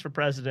guy runs for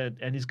president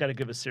and he's got to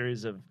give a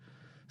series of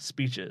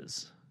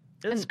speeches.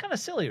 It's kind of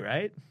silly,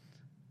 right?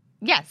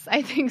 Yes,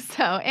 I think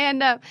so.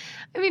 And I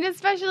mean,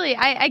 especially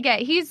I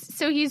get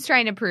he's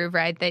trying to prove,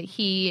 right, that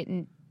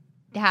he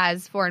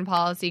has foreign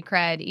policy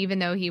cred, even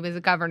though he was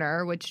a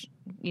governor, which,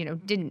 you know,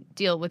 didn't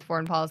deal with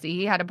foreign policy.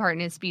 He had a part in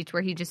his speech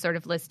where he just sort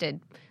of listed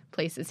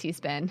places he's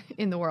been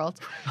in the world.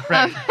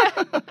 Right.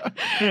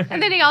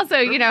 And then he also,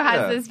 you know,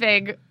 has this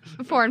big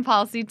foreign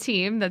policy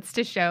team that's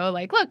to show,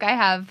 like, look, I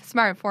have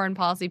smart foreign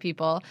policy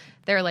people.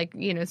 They're, like,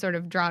 you know, sort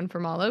of drawn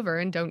from all over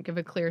and don't give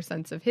a clear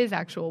sense of his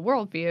actual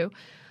worldview.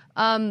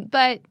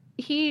 But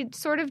he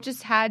sort of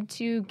just had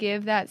to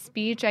give that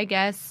speech, I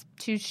guess,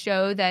 to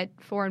show that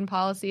foreign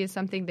policy is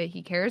something that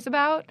he cares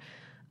about.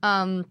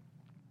 And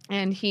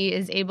he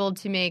is able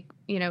to make,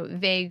 you know,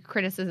 vague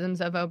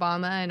criticisms of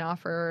Obama and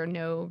offer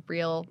no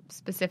real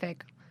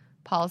specific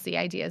policy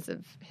ideas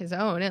of his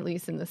own, at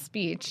least in the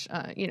speech.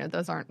 You know,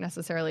 those aren't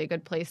necessarily a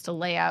good place to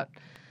lay out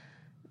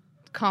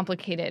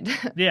complicated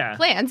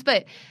plans.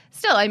 But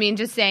still, I mean,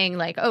 just saying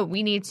like, oh,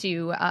 we need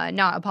to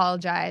not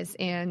apologize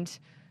and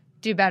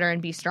do better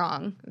and be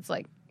strong. It's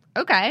like,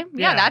 okay,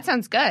 yeah, that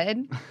sounds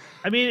good.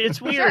 I mean,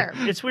 it's weird.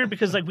 Sure. It's weird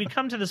because like we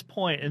come to this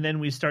point and then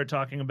we start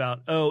talking about,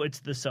 oh, it's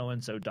the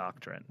so-and-so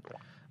doctrine.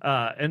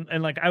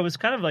 And like I was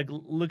kind of like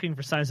looking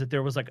for signs that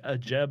there was like a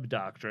Jeb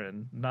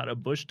doctrine, not a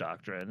Bush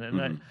doctrine.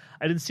 And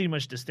I didn't see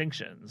much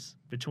distinctions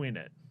between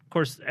it. Of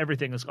course,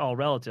 everything is all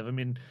relative. I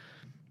mean,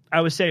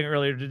 I was saying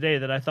earlier today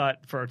that I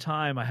thought for a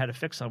time I had a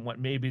fix on what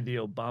maybe the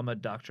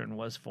Obama doctrine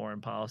was foreign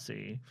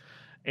policy.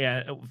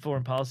 And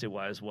foreign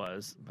policy-wise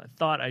was, I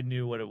thought I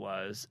knew what it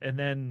was, and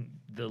then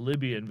the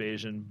Libya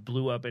invasion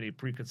blew up any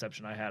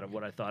preconception I had of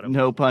what I thought it was.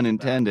 No pun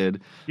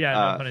intended. Yeah,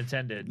 no pun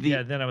intended.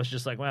 Then I was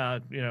just like, well,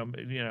 you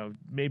know,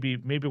 maybe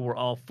we're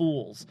all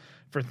fools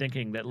for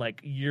thinking that like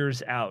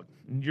years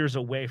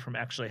away from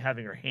actually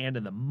having our hand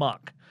in the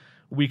muck,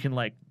 we can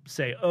like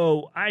say,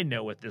 oh, I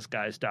know what this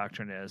guy's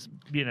doctrine is.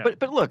 You know,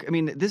 but look, I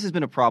mean, this has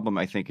been a problem,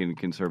 I think, in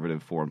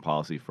conservative foreign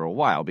policy for a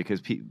while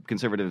because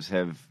conservatives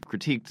have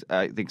critiqued,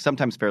 I think,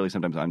 sometimes fairly,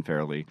 sometimes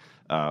unfairly,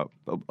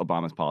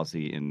 Obama's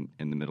policy in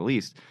the Middle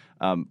East.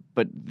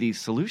 But the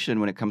solution,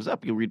 when it comes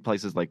up, you'll read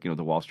places like, you know,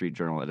 the Wall Street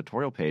Journal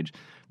editorial page.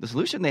 The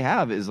solution they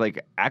have is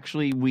like,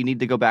 actually, we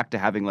need to go back to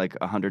having like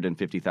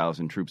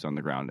 150,000 troops on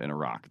the ground in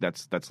Iraq.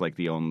 That's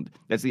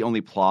the only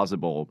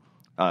plausible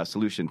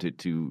solution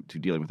to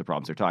dealing with the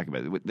problems they're talking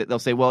about. They'll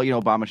say, well,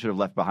 Obama should have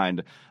left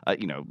behind,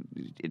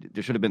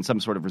 there should have been some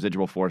sort of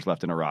residual force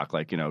left in Iraq,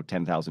 like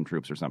 10,000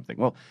 troops or something.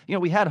 Well,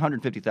 we had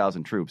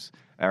 150,000 troops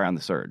around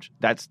the surge.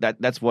 That's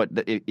what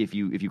if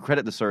you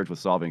credit the surge with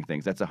solving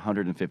things, that's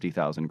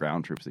 150,000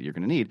 ground troops that you're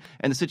going to need.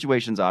 And the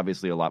situation's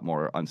obviously a lot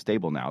more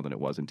unstable now than it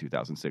was in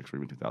 2006 or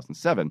even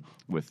 2007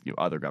 with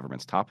other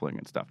governments toppling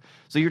and stuff.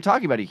 So you're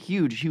talking about a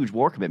huge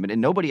war commitment,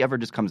 and nobody ever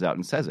just comes out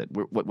and says it.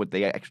 What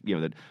they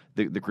actually,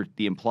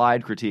 the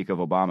implied critique of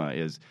Obama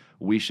is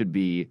we should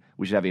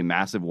have a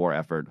massive war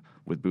effort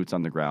with boots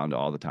on the ground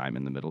all the time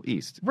in the Middle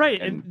East.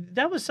 Right, and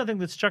that was something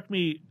that struck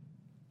me.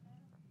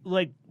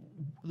 Like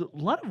a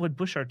lot of what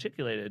Bush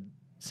articulated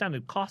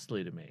sounded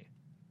costly to me.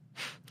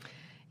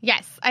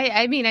 Yes,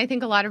 I mean, I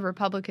think a lot of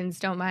Republicans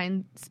don't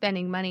mind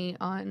spending money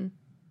on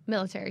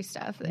military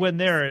stuff when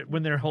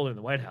they're holding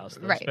the White House.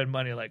 They'll right. spend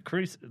money like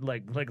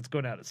it's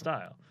going out of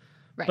style.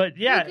 Right. But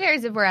yeah, who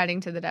cares if we're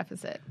adding to the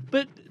deficit?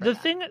 But the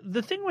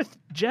thing with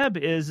Jeb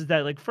is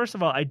that, like, first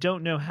of all, I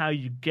don't know how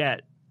you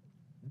get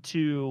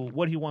to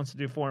what he wants to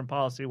do foreign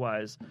policy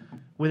wise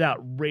without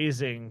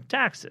raising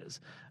taxes,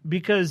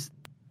 because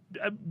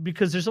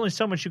there's only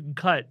so much you can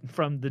cut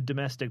from the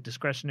domestic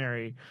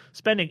discretionary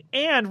spending.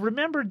 And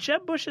remember,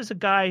 Jeb Bush is a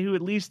guy who,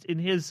 at least in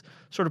his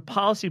sort of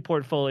policy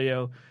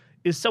portfolio,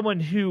 is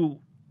someone who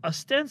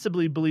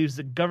ostensibly believes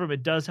that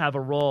government does have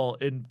a role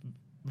in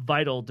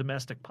vital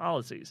domestic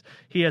policies.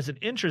 He has an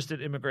interest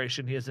in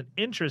immigration. He has an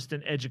interest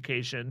in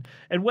education.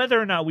 And whether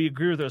or not we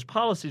agree with those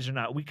policies or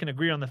not, we can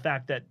agree on the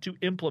fact that to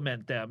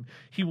implement them,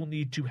 he will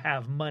need to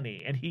have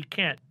money. And he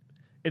can't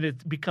 – and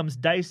it becomes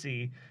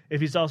dicey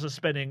if he's also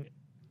spending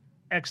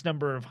X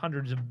number of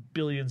hundreds of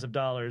billions of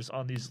dollars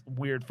on these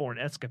weird foreign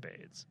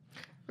escapades.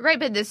 Right,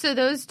 but so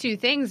those two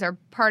things are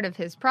part of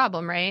his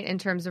problem, right, in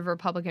terms of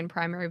Republican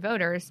primary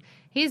voters.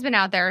 He's been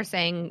out there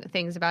saying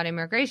things about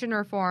immigration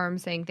reform,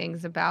 saying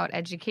things about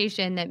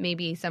education that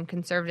maybe some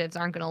conservatives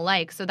aren't going to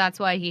like. So that's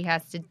why he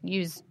has to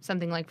use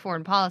something like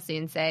foreign policy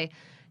and say,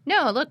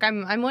 no, look,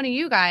 I'm one of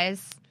you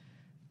guys.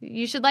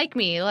 You should like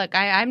me. Look,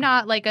 I'm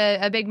not like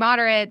a big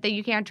moderate that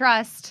you can't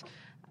trust.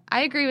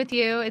 I agree with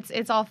you.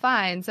 It's all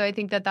fine. So I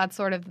think that's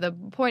sort of the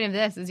point of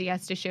this, is he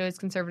has to show his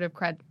conservative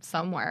cred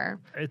somewhere.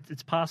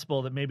 It's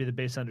possible that maybe the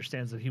base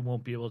understands that he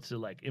won't be able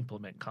to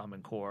implement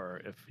Common Core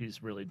if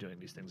he's really doing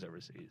these things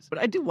overseas. But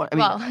I do want.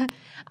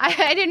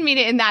 I didn't mean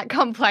it in that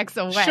complex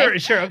a way.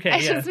 Sure, okay.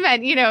 I just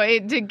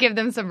meant to give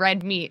them some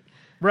red meat.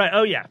 Right.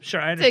 Oh yeah.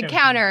 Sure. I understand.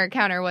 To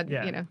counter what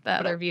the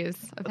other views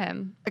of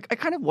him. I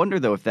kind of wonder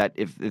though if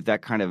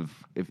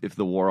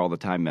the war all the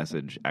time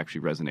message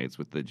actually resonates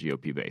with the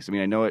GOP base. I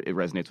mean, I know it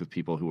resonates with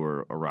people who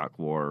are Iraq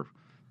War,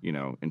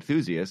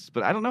 enthusiasts,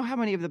 but I don't know how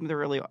many of them there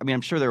really. I mean, I'm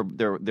sure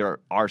there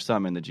are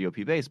some in the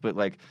GOP base, but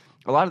like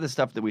a lot of the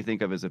stuff that we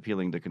think of as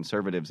appealing to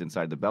conservatives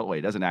inside the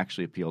Beltway doesn't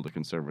actually appeal to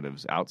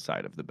conservatives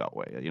outside of the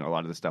Beltway. A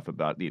lot of the stuff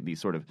about these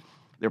sort of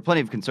there are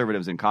plenty of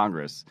conservatives in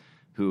Congress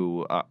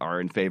who are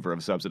in favor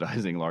of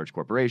subsidizing large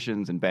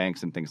corporations and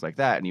banks and things like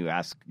that. And you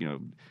ask,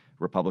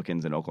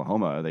 Republicans in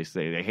Oklahoma, they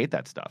say they hate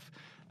that stuff.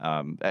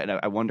 And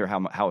I wonder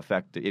how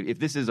effective, if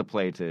this is a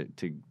play to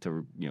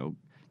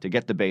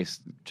get the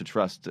base to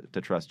trust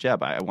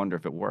Jeb. I wonder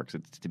if it works.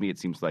 To me, it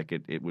seems like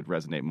it would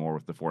resonate more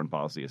with the foreign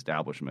policy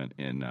establishment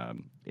in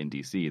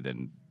D.C.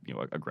 than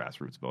a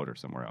grassroots voter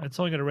somewhere else. It's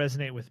only going to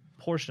resonate with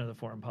a portion of the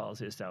foreign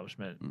policy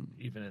establishment,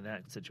 even in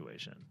that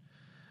situation.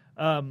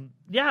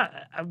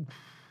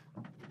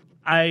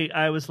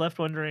 I was left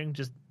wondering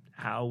just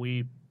how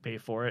we pay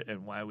for it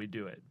and why we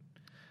do it.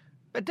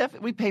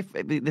 But we pay.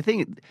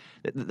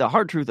 The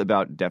hard truth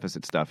about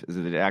deficit stuff is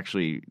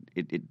that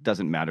it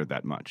doesn't matter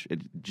that much.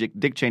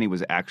 Dick Cheney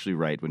was actually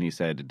right when he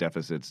said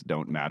deficits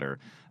don't matter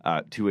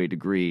to a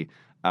degree.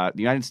 The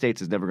United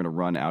States is never going to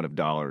run out of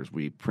dollars.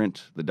 We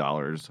print the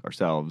dollars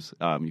ourselves.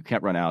 You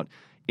can't run out.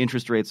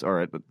 Interest rates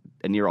are at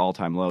a near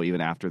all-time low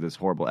even after this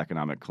horrible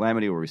economic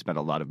calamity where we spent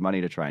a lot of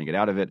money to try and get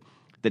out of it.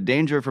 The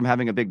danger from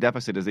having a big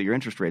deficit is that your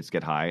interest rates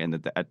get high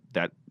and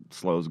that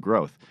slows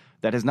growth.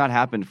 That has not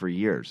happened for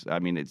years. I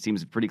mean, it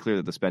seems pretty clear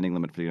that the spending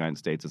limit for the United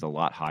States is a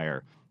lot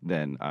higher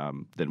than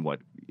what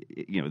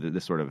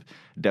this sort of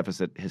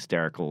deficit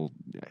hysteria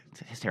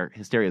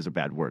is a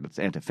bad word. It's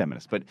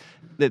anti-feminist, but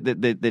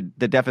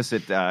the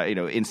deficit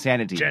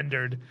insanity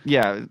gendered.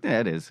 Yeah,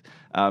 it is.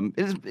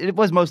 It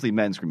was mostly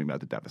men screaming about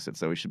the deficit,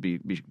 so we should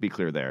be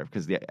clear there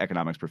because the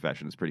economics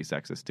profession is pretty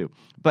sexist too.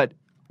 But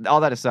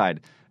all that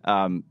aside,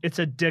 it's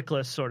a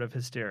dickless sort of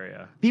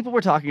hysteria. People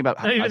were talking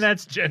about not even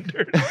that's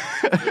gendered.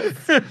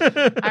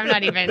 I'm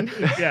not even.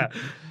 Yeah.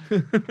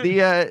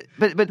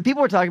 But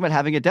people were talking about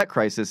having a debt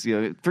crisis.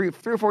 3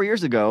 or 4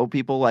 years ago,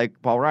 people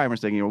like Paul Ryan were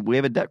saying, we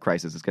have a debt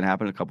crisis. It's going to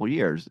happen in a couple of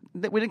years.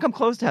 We didn't come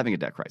close to having a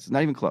debt crisis.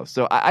 Not even close.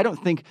 So I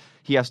don't think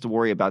he has to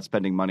worry about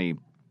spending money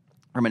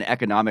from an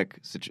economic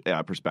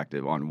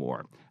perspective on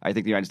war. I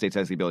think the United States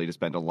has the ability to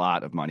spend a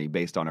lot of money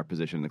based on our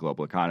position in the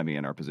global economy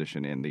and our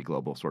position in the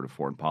global sort of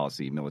foreign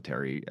policy,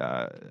 military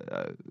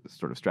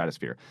sort of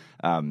stratosphere.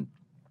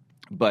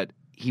 But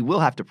he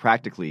will have to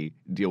practically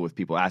deal with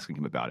people asking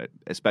him about it,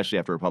 especially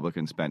after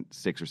Republicans spent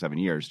 6 or 7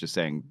 years just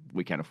saying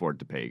we can't afford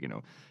to pay,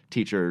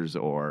 teachers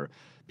or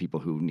people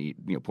who need,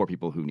 poor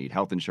people who need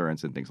health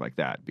insurance and things like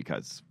that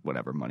because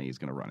whatever money is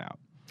going to run out.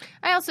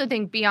 I also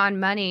think beyond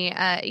money,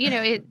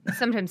 it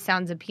sometimes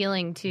sounds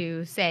appealing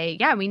to say,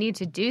 yeah, we need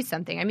to do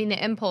something. I mean,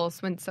 the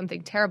impulse when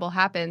something terrible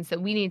happens that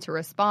we need to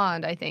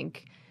respond, I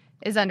think,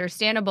 is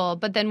understandable.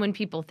 But then when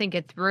people think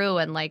it through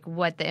and like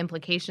what the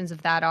implications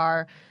of that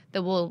are,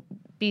 that we'll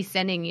be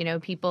sending,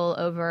 people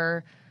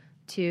over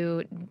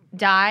to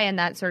die and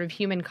that sort of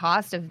human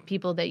cost of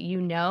people that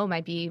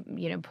might be,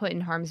 put in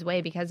harm's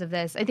way because of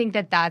this. I think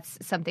that that's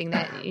something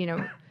that,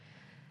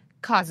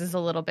 causes a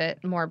little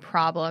bit more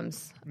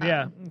problems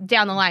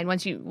down the line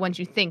once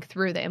you think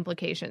through the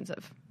implications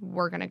of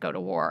we're going to go to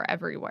war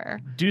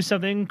everywhere. Do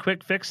something,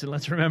 quick fix, and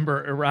let's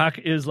remember Iraq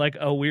is like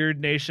a weird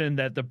nation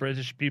that the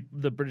British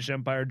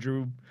Empire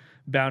drew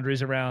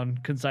boundaries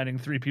around, consigning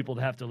 3 people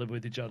to have to live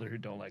with each other who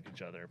don't like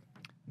each other.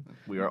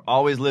 We are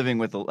always living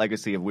with the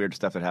legacy of weird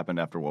stuff that happened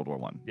after World War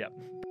I. Yep.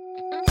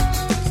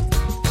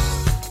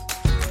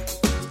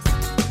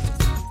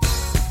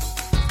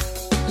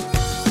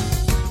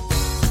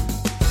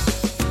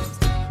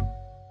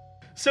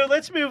 So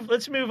let's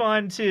move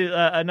on to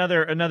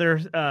another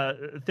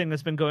thing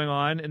that's been going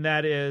on, and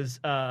that is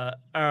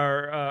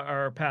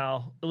our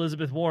pal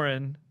Elizabeth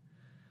Warren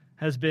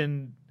has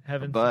been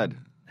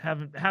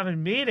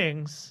having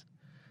meetings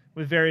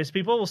with various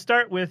people. We'll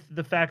start with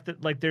the fact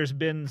that there's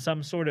been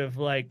some sort of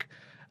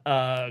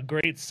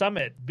great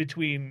summit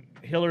between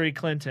Hillary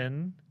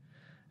Clinton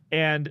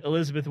and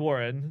Elizabeth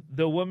Warren,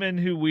 the woman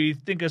who we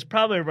think is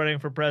probably running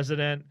for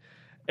president,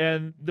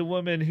 and the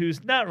woman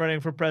who's not running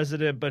for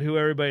president, but who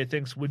everybody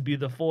thinks would be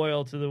the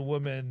foil to the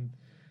woman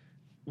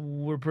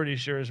we're pretty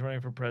sure is running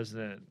for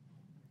president,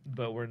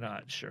 but we're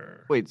not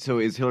sure. Wait, so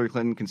is Hillary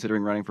Clinton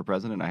considering running for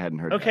president? I hadn't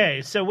heard that.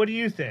 Okay, so what do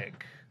you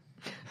think?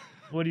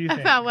 What do you think?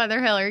 About whether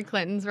Hillary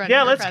Clinton's running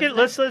for president?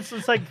 Let's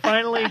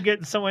finally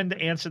get someone to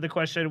answer the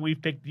question.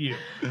 We've picked you.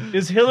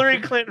 Is Hillary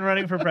Clinton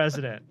running for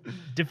president?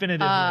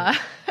 Definitively.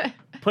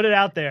 Put it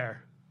out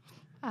there.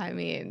 I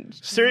mean,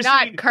 seriously,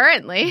 not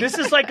currently. This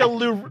is like a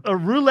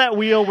roulette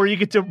wheel where you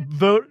get to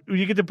vote.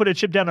 You get to put a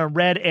chip down on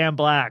red and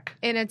black.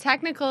 In a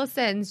technical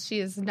sense, she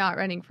is not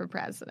running for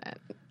president.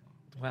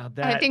 Wow,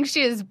 I think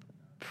she is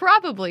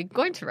probably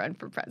going to run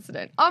for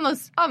president.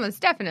 Almost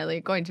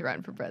definitely going to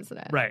run for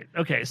president. Right.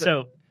 Okay.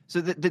 So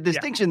the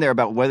distinction there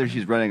about whether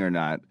she's running or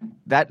not,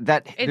 that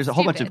there's a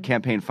whole bunch of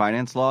campaign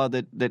finance law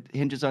that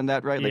hinges on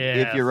that, right? Like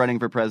if you're running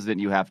for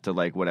president, you have to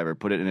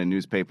put it in a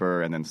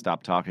newspaper and then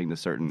stop talking to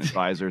certain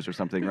advisors or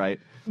something, right?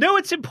 No,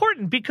 it's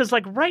important because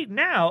right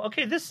now,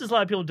 okay, this is a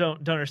lot of people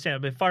don't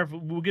understand, but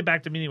we'll get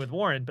back to meeting with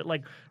Warren, but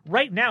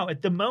right now,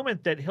 at the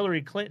moment that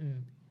Hillary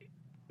Clinton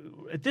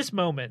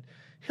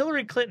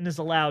is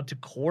allowed to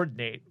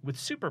coordinate with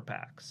super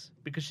PACs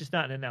because she's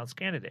not an announced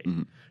candidate.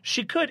 Mm-hmm.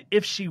 She could,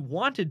 if she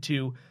wanted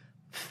to,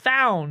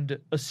 found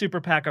a super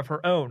PAC of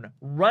her own,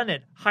 run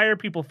it, hire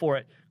people for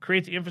it,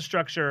 create the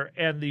infrastructure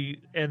and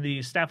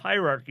the staff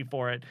hierarchy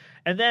for it,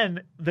 and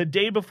then the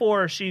day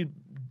before she,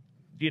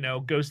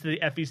 goes to the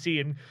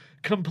FEC and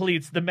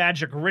completes the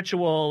magic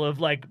ritual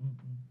of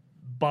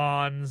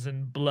bonds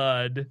and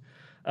blood.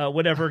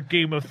 Whatever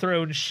Game of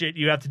Thrones shit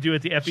you have to do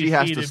at the FEC. She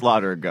has to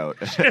slaughter a goat.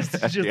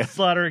 just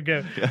slaughter a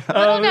goat.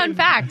 Little known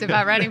fact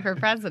about running for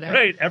president.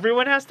 Right.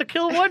 Everyone has to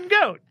kill one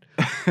goat.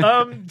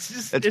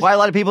 It's why a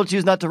lot of people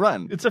choose not to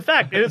run. It's a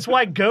fact. And it's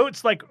why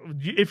goats,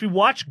 if you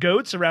watch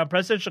goats around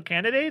presidential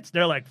candidates,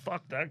 they're like,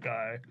 fuck that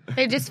guy.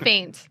 They just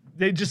faint.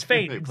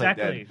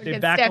 Exactly. They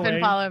back away.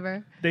 And fall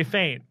over. They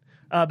faint.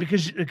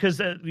 Because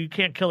you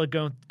can't kill a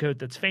goat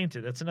that's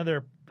fainted. That's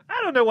another...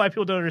 I don't know why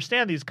people don't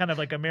understand these kind of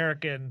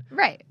American...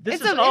 Right.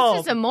 It's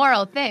just a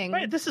moral thing.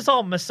 Right. This is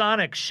all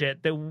Masonic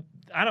shit that,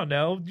 I don't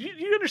know.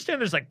 You understand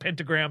there's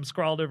pentagrams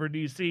scrawled over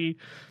DC.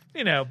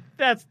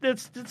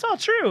 It's all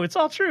true. It's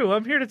all true.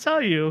 I'm here to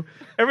tell you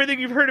everything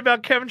you've heard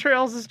about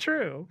chemtrails is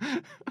true.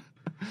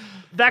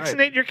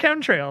 Vaccinate your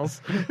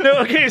chemtrails.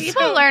 No, okay.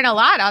 People learn a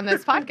lot on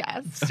this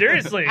podcast.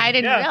 Seriously. I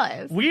didn't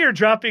realize. We are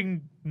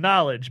dropping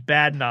knowledge,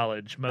 bad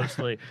knowledge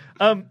mostly.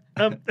 So,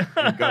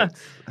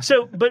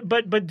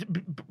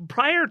 but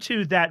prior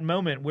to that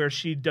moment where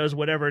she does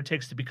whatever it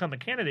takes to become a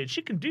candidate,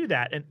 she can do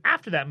that. And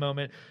after that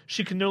moment,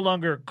 she can no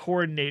longer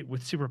coordinate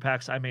with super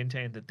PACs. I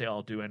maintain that they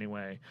all do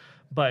anyway.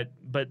 But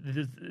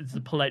it's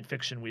the polite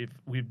fiction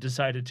we've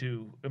decided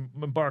to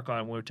embark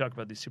on when we talk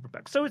about these super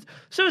PACs.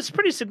 So it's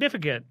pretty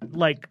significant.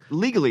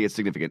 Legally, it's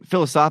significant.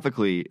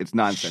 Philosophically, it's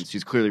nonsense.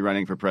 She's clearly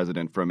running for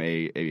president from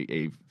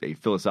a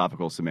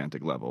philosophical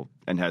semantic level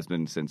and has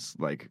been since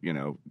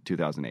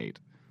 2008.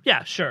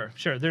 Yeah, sure.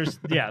 There's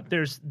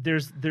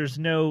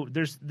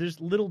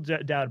little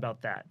doubt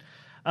about that.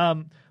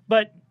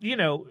 But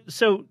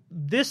so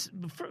this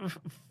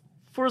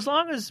for as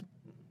long as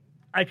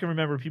I can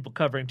remember people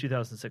covering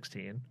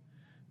 2016,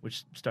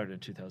 which started in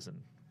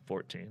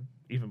 2014,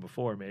 even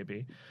before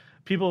maybe,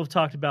 people have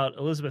talked about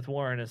Elizabeth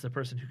Warren as the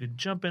person who could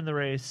jump in the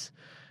race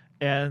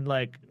and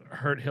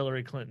hurt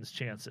Hillary Clinton's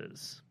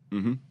chances.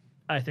 Mm-hmm.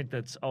 I think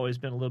that's always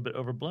been a little bit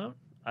overblown.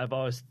 I've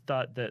always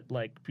thought that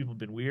like people have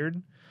been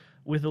weird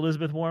with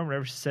Elizabeth Warren.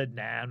 Whenever she said,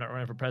 "Nah, I'm not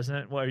running for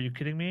president," well, are you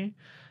kidding me?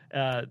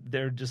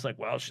 They're just like,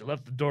 well, she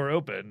left the door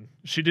open.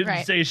 She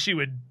didn't say she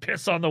would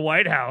piss on the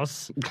White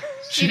House.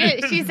 She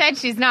did. She said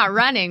she's not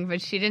running,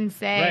 but she didn't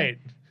say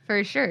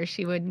for sure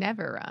she would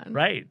never run.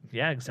 Right.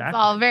 Yeah, exactly. It's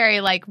all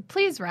very like,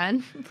 please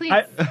run. Please.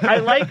 I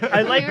like.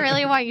 We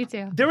really want you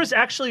to. There was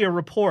actually a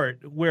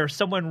report where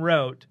someone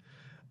wrote,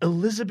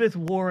 Elizabeth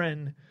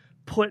Warren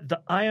put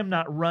the "I am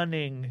not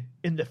running"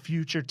 in the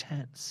future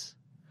tense.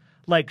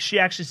 Like, she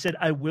actually said,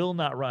 "I will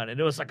not run." And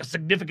it was like a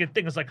significant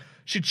thing. It's like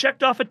she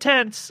checked off a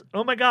tense.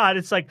 Oh my God.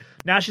 It's like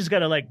now she's got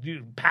to like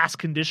do past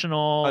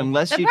conditional.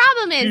 Unless the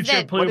problem is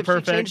that what if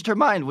she changed her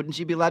mind? Wouldn't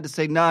she be allowed to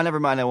say, "No, never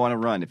mind, I want to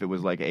run"? If it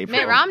was like April.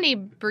 Mitt Romney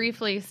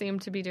briefly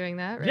seemed to be doing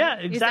that, right? Yeah,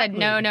 exactly. He said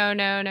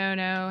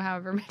no,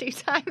 however many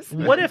times.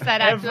 What if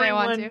said actually I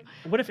want to?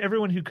 What if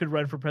everyone who could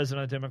run for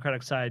president on the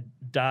Democratic side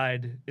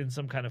died in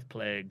some kind of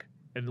plague?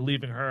 And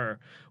leaving her,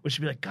 which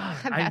would be like, God,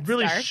 I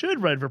really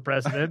should run for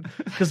president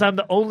because I'm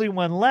the only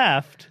one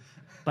left.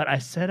 But I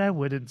said I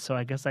wouldn't, so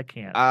I guess I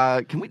can't.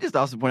 Can we just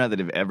also point out that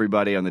if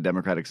everybody on the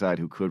Democratic side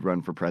who could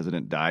run for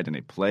president died in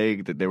a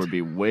plague, that there would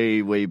be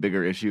way, way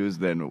bigger issues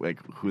than like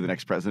who the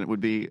next president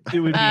would be? It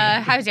would be.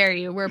 How dare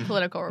you? We're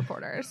political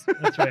reporters.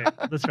 That's right.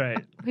 That's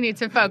right. We need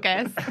to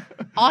focus.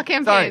 All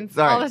campaigns,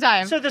 all the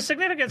time. So the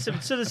significance of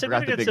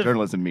the big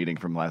journalism meeting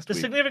from last week.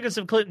 The significance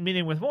of Clinton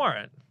meeting with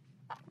Warren.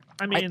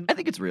 I mean, I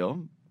think it's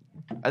real.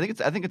 I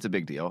think it's a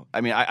big deal.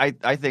 I mean,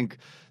 I think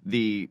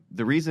the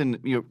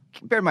reason,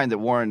 bear in mind that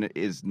Warren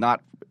is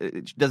not,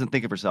 she doesn't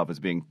think of herself as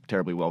being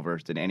terribly well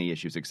versed in any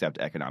issues except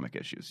economic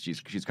issues.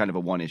 She's kind of a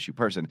one issue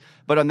person.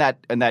 But on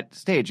that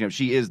stage,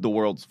 she is the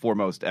world's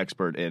foremost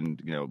expert in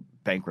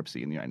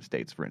bankruptcy in the United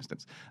States, for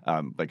instance.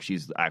 Like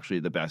she's actually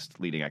the best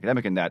leading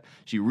academic in that.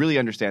 She really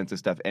understands this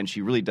stuff, and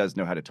she really does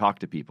know how to talk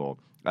to people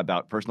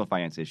about personal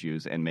finance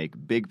issues and make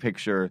big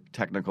picture,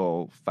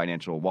 technical,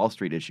 financial Wall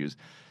Street issues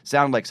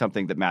sound like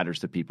something that matters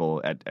to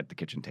people at the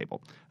kitchen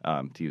table,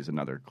 to use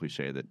another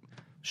cliche that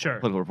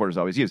political reporters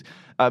always use.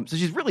 So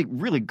she's really,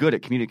 really good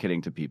at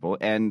communicating to people.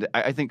 And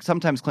I think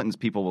sometimes Clinton's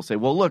people will say,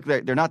 well, look,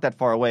 they're not that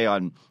far away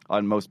on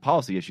most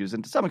policy issues.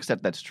 And to some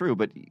extent, that's true.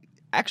 But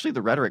actually,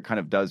 the rhetoric kind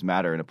of does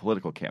matter in a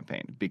political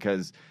campaign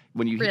because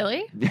when you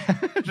really,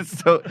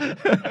 so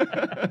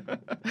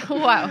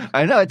wow,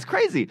 I know it's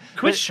crazy.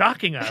 Quit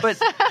shocking us.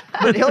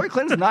 But Hillary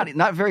Clinton's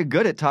not very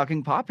good at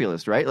talking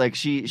populist, right? Like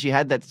she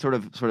had that sort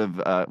of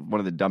one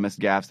of the dumbest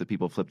gaffes that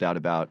people flipped out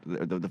about.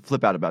 The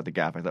flip out about the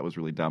gaffe I thought was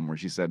really dumb, where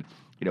she said,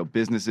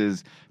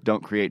 businesses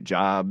don't create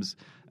jobs.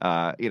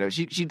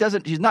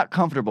 She's not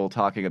comfortable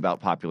talking about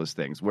populist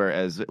things,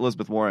 whereas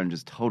Elizabeth Warren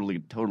just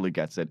totally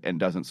gets it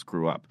and doesn't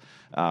screw up.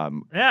 I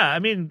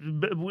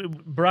mean,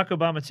 Barack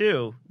Obama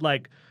too,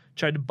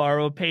 tried to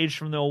borrow a page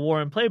from the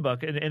Warren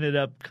playbook and ended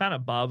up kind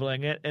of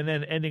bobbling it and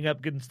then ending up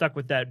getting stuck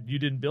with that "you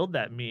didn't build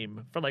that"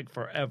 meme for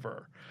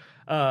forever.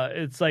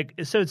 It's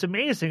it's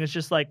amazing. It's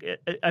just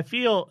I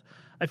feel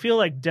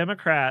like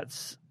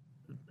Democrats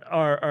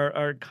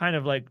are kind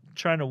of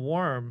trying to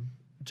warm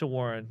to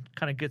Warren,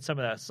 kind of get some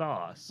of that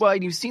sauce. Well,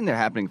 you've seen that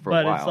happening for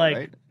a while,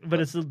 right?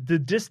 But it's the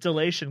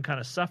distillation kind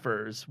of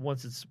suffers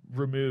once it's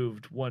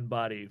removed one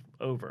body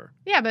over.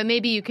 Yeah, but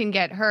maybe you can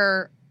get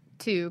her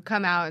to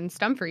come out and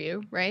stump for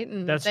you, right?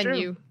 And that's then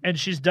true. And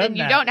she's done that.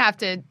 You don't have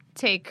to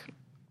take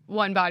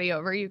one body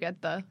over. You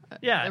get the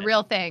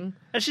real thing.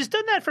 And she's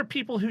done that for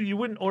people who you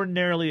wouldn't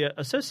ordinarily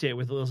associate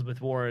with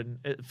Elizabeth Warren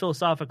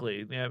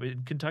philosophically.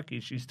 In Kentucky,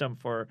 she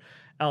stumped for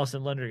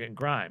Allison Lundergan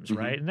Grimes,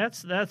 right? And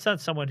that's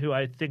not someone who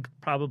I think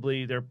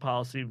probably their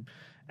policy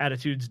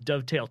attitudes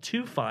dovetail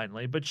too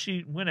finely. But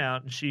she went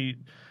out and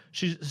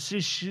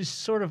she's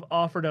sort of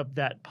offered up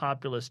that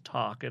populist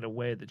talk in a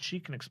way that she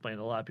can explain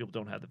that a lot of people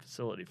don't have the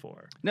facility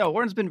for. No,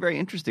 Warren's been very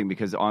interesting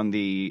because on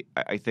the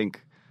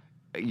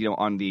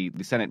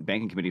Senate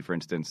Banking Committee, for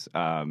instance,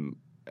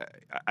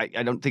 I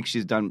don't think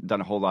she's done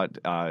a whole lot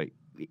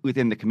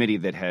within the committee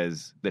that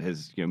has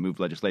moved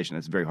legislation.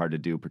 It's very hard to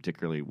do,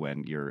 particularly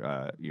when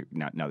you're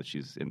not, now that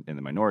she's in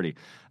the minority.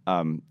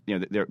 But on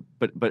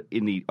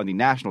the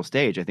national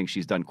stage, I think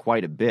she's done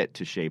quite a bit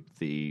to shape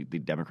the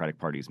Democratic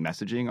Party's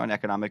messaging on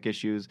economic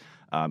issues.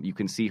 You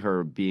can see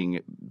her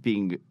being.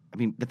 I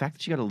mean, the fact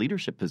that she got a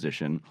leadership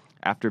position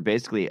after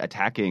basically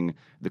attacking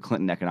the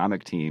Clinton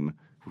economic team,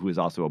 who is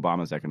also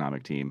Obama's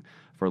economic team,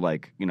 for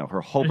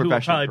her whole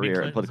professional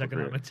career and political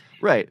career.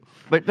 Right.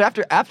 But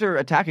after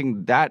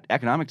attacking that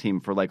economic team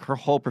for her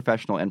whole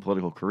professional and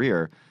political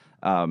career,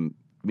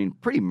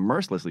 pretty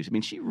mercilessly.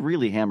 She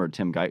really hammered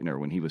Tim Geithner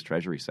when he was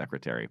Treasury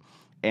Secretary.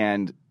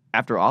 And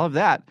after all of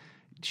that,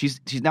 she's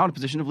now in a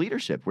position of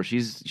leadership where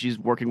she's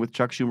working with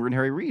Chuck Schumer and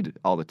Harry Reid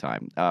all the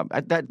time.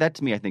 That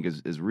to me, I think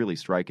is really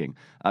striking.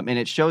 And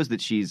it shows that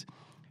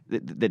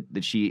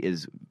that she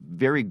is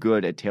very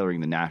good at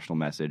tailoring the national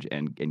message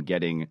and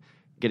getting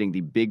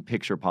the big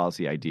picture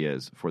policy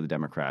ideas for the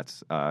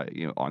Democrats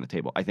on the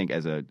table. I think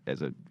as a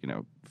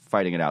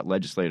fighting it out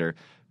legislator,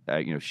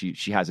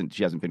 she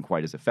hasn't been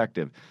quite as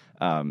effective.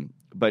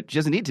 But she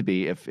doesn't need to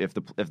be if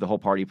the whole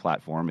party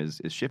platform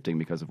is shifting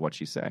because of what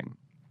she's saying.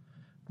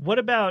 What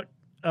about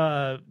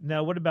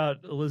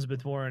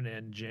Elizabeth Warren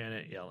and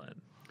Janet Yellen?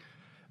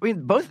 I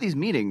mean, both of these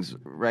meetings,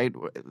 right?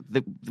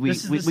 We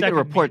get a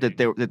report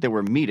meeting. that there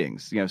were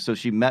meetings. So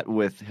she met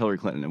with Hillary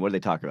Clinton, and what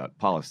did they talk about?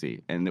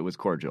 Policy, and it was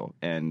cordial.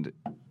 And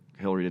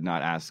Hillary did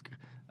not ask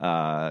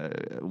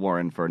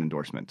Warren for an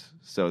endorsement,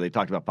 so they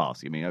talked about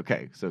policy. I mean,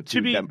 okay. So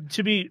to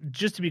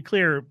be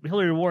clear,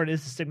 Hillary Warren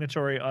is the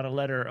signatory on a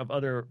letter of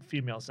other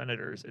female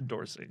senators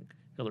endorsing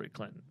Hillary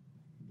Clinton.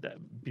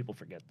 People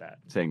forget that.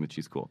 Saying that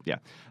she's cool. Yeah.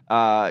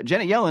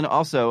 Janet Yellen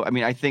also, I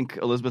mean, I think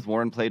Elizabeth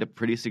Warren played a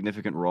pretty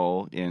significant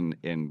role in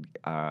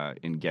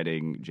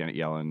getting Janet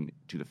Yellen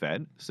to the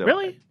Fed. So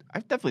really? I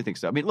definitely think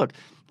so. I mean, look,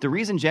 the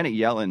reason Janet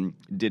Yellen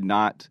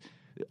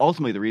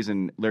ultimately the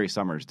reason Larry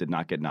Summers did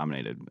not get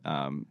nominated,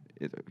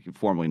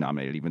 formally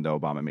nominated, even though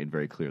Obama made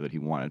very clear that he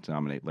wanted to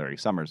nominate Larry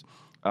Summers,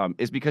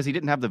 is because he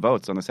didn't have the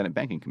votes on the Senate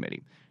Banking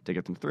Committee to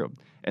get them through.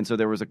 And so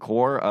there was a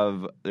core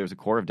of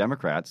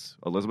Democrats,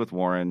 Elizabeth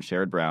Warren,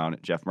 Sherrod Brown,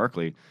 Jeff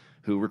Merkley,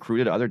 who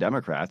recruited other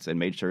Democrats and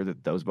made sure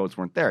that those votes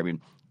weren't there. I mean,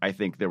 I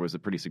think there was a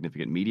pretty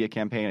significant media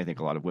campaign. I think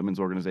a lot of women's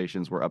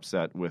organizations were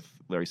upset with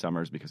Larry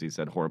Summers because he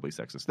said horribly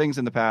sexist things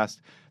in the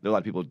past. There are a lot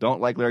of people who don't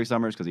like Larry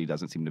Summers because he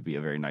doesn't seem to be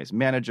a very nice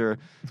manager.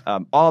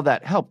 All of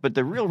that helped. But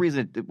the real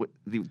reason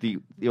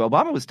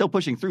Obama was still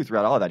pushing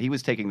throughout all of that. He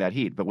was taking that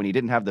heat. But when he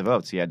didn't have the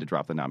votes, he had to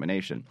drop the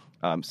nomination.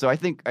 So I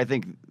think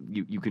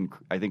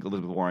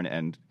Elizabeth Warren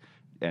and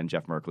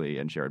Jeff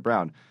Merkley and Sherrod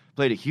Brown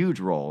played a huge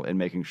role in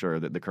making sure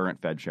that the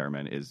current Fed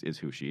chairman is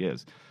who she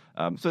is.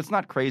 So it's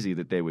not crazy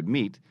that they would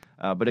meet.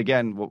 But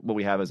again, what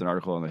we have is an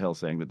article on the Hill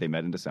saying that they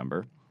met in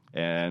December.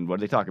 And what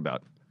did they talk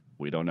about?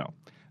 We don't know.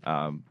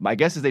 My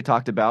guess is they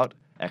talked about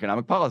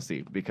economic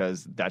policy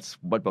because that's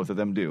what both of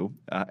them do.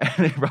 And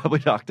they probably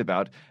talked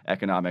about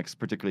economics,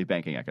 particularly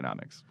banking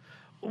economics.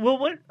 Well,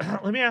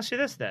 let me ask you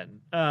this then.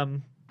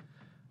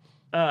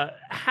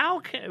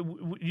 How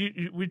can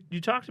you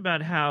talked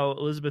about how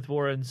Elizabeth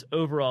Warren's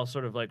overall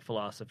sort of like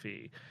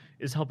philosophy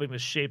is helping to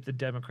shape the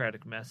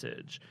Democratic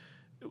message.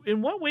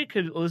 In what way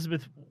could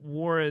Elizabeth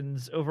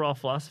Warren's overall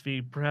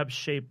philosophy perhaps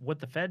shape what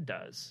the Fed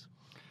does?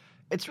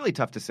 It's really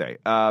tough to say.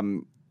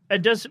 And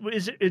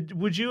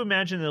would you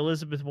imagine that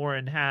Elizabeth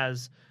Warren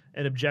has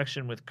an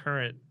objection with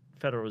current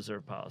Federal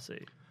Reserve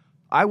policy?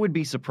 I would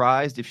be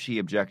surprised if she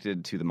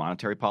objected to the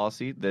monetary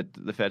policy that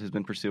the Fed has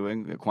been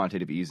pursuing,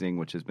 quantitative easing,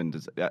 which has been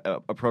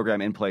a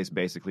program in place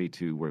basically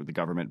to where the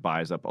government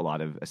buys up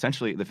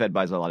essentially the Fed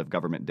buys a lot of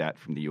government debt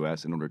from the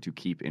U.S. in order to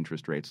keep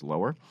interest rates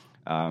lower.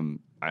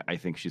 I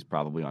think she's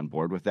probably on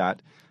board with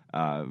that.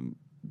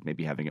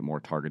 Maybe having it more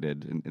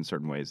targeted in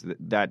certain ways.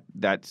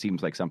 That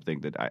seems like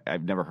something that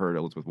I've never heard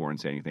Elizabeth Warren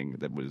say anything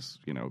that was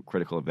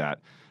critical of that.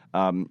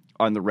 On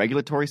the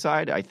regulatory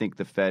side, I think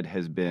the Fed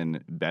has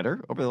been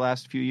better over the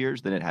last few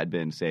years than it had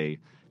been, say,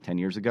 10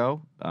 years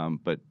ago.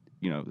 But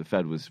the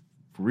Fed was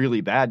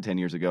really bad 10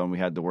 years ago, and we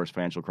had the worst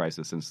financial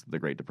crisis since the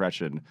Great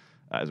Depression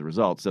as a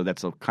result. So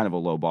that's kind of a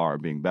low bar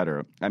of being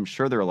better. I'm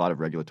sure there are a lot of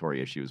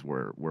regulatory issues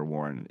where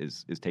Warren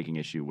is taking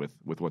issue with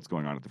what's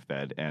going on at the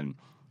Fed. And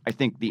I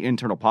think the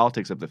internal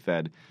politics of the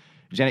Fed,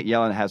 Janet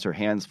Yellen has her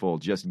hands full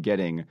just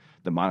getting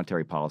the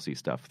monetary policy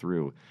stuff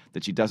through,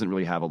 that she doesn't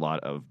really have a lot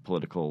of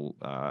political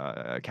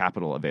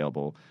capital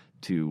available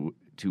to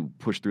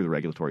push through the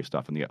regulatory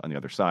stuff on the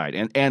other side.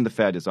 And the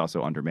Fed is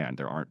also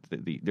undermanned.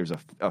 There's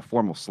a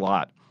formal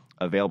slot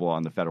available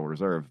on the Federal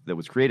Reserve that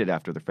was created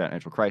after the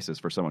financial crisis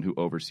for someone who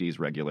oversees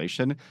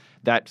regulation.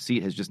 That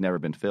seat has just never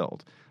been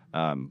filled.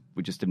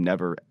 We just have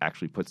never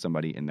actually put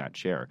somebody in that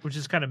chair. Which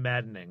is kind of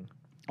maddening.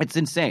 It's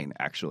insane,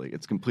 actually.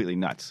 It's completely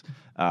nuts.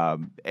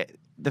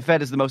 The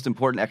Fed is the most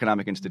important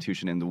economic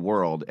institution in the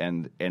world,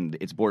 and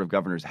its board of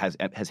governors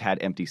has had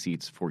empty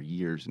seats for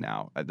years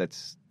now.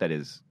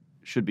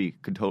 Should be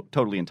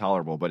totally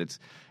intolerable, but it's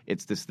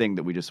this thing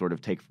that we just sort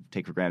of take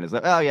for granted. Is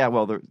like, oh yeah,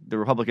 well the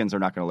Republicans are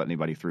not going to let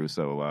anybody through,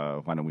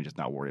 so why don't we just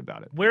not worry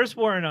about it? Where's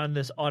Warren on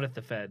this audit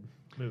the Fed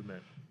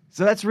movement?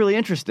 So that's really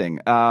interesting.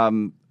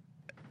 Thank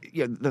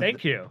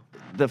you.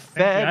 The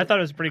Fed. I thought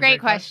it was a pretty great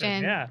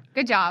question. Yeah,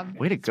 good job.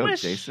 Way to go,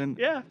 Swish. Jason.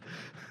 Yeah.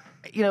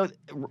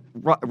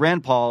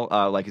 Rand Paul,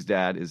 like his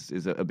dad,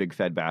 is a big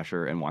Fed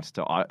basher and wants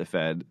to audit the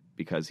Fed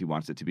because he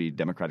wants it to be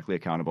democratically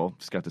accountable.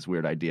 He's got this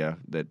weird idea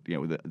that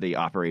the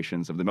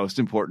operations of the most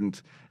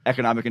important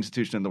economic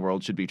institution in the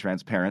world should be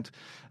transparent,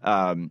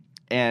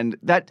 and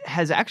that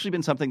has actually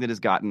been something that has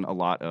gotten a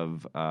lot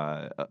of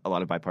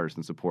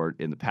bipartisan support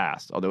in the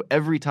past. Although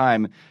every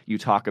time you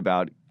talk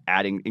about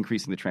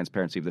increasing the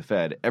transparency of the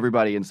Fed,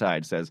 everybody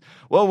inside says,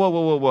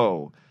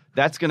 whoa.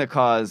 That's going to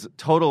cause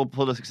total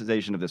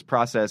politicization of this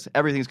process.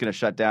 Everything's going to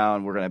shut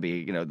down. We're going to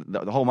be,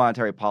 the whole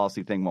monetary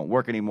policy thing won't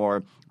work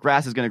anymore.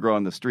 Grass is going to grow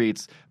in the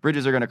streets.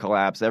 Bridges are going to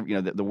collapse.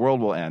 The world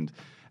will end.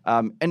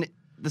 And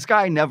the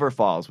sky never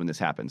falls when this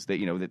happens. They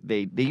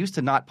used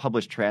to not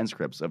publish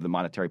transcripts of the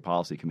Monetary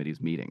Policy Committee's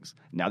meetings.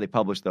 Now they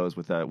publish those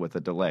with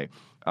a delay.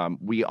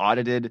 We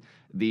audited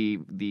the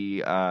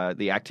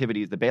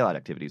activities, the bailout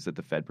activities that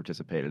the Fed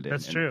participated in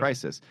the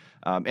crisis,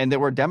 and there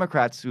were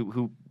Democrats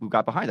who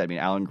got behind that. I mean,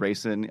 Alan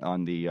Grayson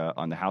on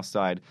the House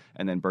side,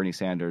 and then Bernie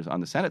Sanders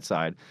on the Senate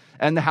side.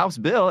 And the House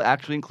bill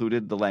actually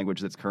included the language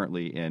that's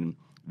currently in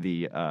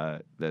the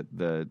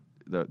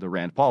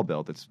Rand Paul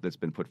bill that's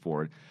been put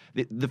forward.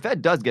 The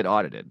Fed does get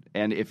audited,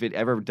 and if it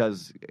ever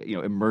does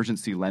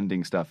emergency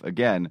lending stuff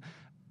again,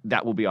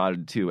 that will be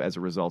audited too as a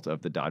result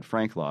of the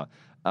Dodd-Frank law.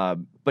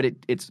 But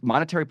its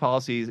monetary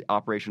policy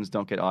operations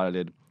don't get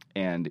audited,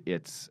 and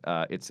its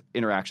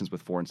interactions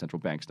with foreign central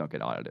banks don't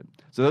get audited.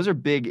 So those are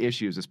big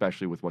issues,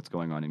 especially with what's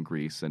going on in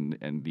Greece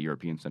and the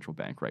European Central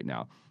Bank right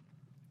now.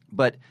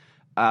 But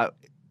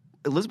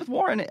Elizabeth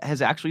Warren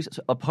has actually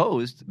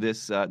opposed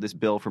this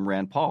bill from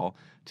Rand Paul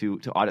to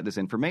audit this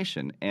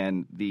information,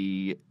 and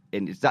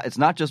it's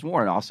not just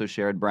Warren. Also,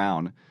 Sherrod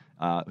Brown,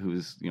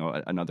 who's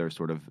another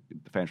sort of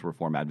financial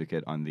reform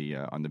advocate on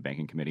the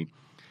banking committee,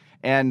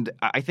 and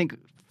I think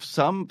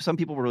some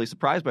people were really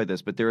surprised by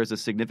this, but there is a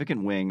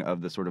significant wing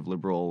of the sort of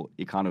liberal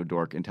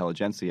econo-dork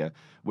intelligentsia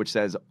which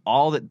says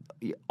all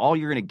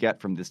you're going to get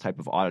from this type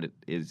of audit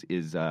is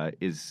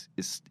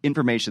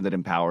information that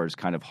empowers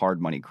kind of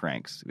hard money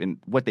cranks. And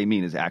what they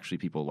mean is actually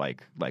people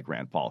like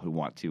Rand Paul, who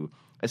want to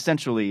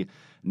essentially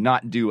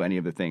not do any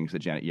of the things that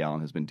Janet Yellen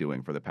has been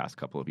doing for the past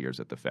couple of years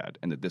at the Fed,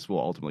 and that this will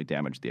ultimately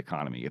damage the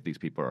economy if these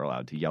people are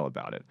allowed to yell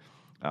about it.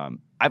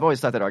 I've always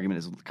thought that argument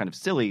is kind of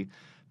silly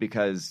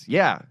because,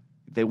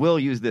 they will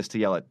use this to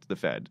yell at the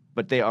Fed,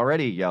 but they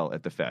already yell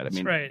at the Fed.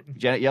 That's right.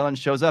 Janet Yellen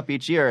shows up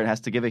each year and has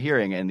to give a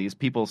hearing, and these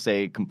people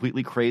say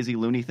completely crazy,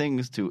 loony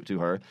things to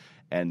her,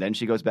 and then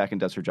she goes back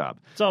and does her job.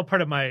 It's all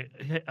part of my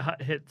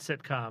hit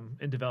sitcom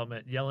in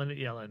development, Yellen at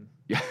Yellen.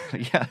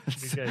 Yeah.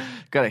 It's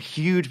got a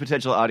huge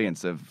potential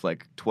audience of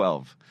like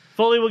 12.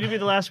 Foley will give you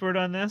the last word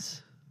on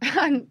this.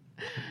 Janet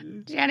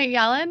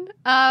Yellen?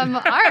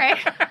 All right.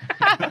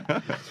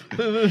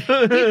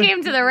 You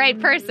came to the right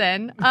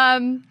person.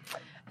 I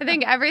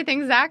think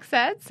everything Zach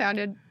said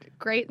sounded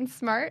great and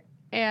smart,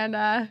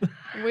 and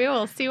we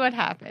will see what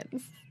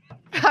happens.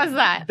 How's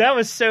that? That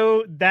was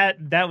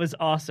that was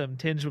awesome,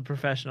 tinged with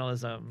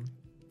professionalism.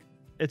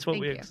 It's what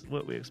we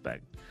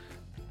expect.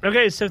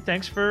 Okay, so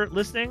thanks for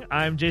listening.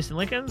 I'm Jason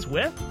Linkins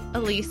with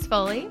Elise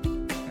Foley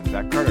and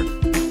Zach Carter.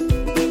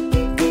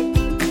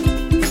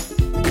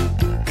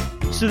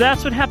 So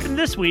that's what happened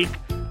this week.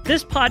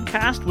 This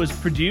podcast was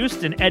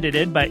produced and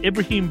edited by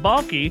Ibrahim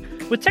Balki,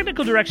 with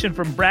technical direction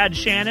from Brad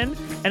Shannon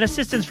and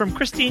assistance from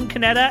Christine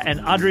Canetta and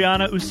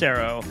Adriana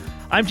Usero.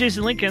 I'm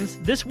Jason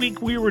Linkins. This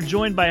week we were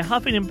joined by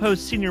Huffington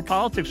Post senior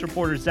politics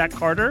reporter Zach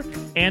Carter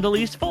and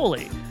Elise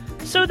Foley.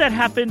 So That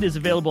Happened is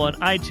available on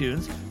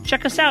iTunes.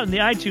 Check us out in the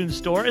iTunes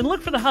store and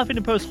look for the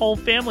Huffington Post whole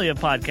family of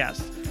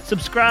podcasts.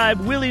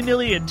 Subscribe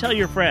willy-nilly and tell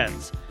your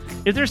friends.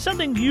 If there's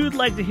something you'd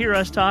like to hear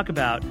us talk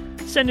about,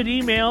 send an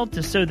email to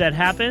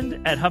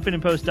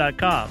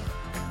sothathappened@huffingtonpost.com.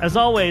 As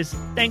always,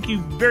 thank you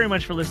very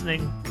much for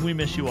listening. We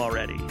miss you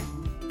already.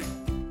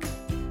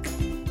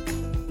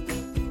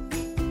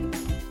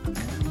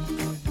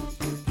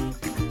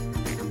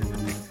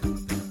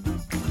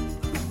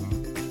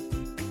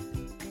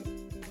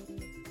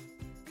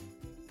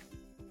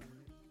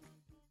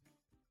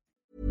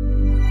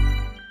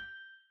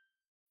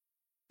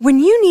 When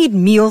you need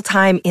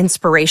mealtime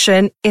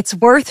inspiration, it's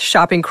worth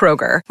shopping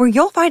Kroger, where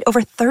you'll find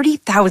over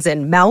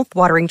 30,000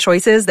 mouth-watering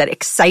choices that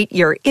excite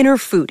your inner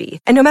foodie.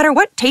 And no matter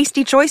what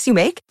tasty choice you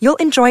make, you'll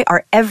enjoy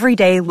our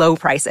everyday low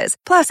prices,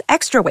 plus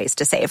extra ways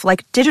to save,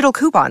 like digital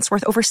coupons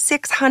worth over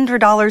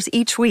 $600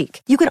 each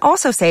week. You can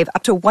also save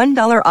up to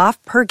 $1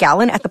 off per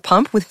gallon at the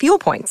pump with fuel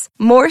points.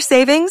 More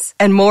savings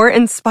and more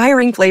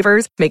inspiring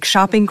flavors make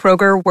shopping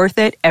Kroger worth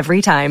it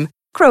every time.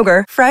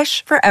 Kroger,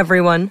 fresh for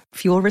everyone.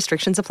 Fuel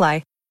restrictions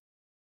apply.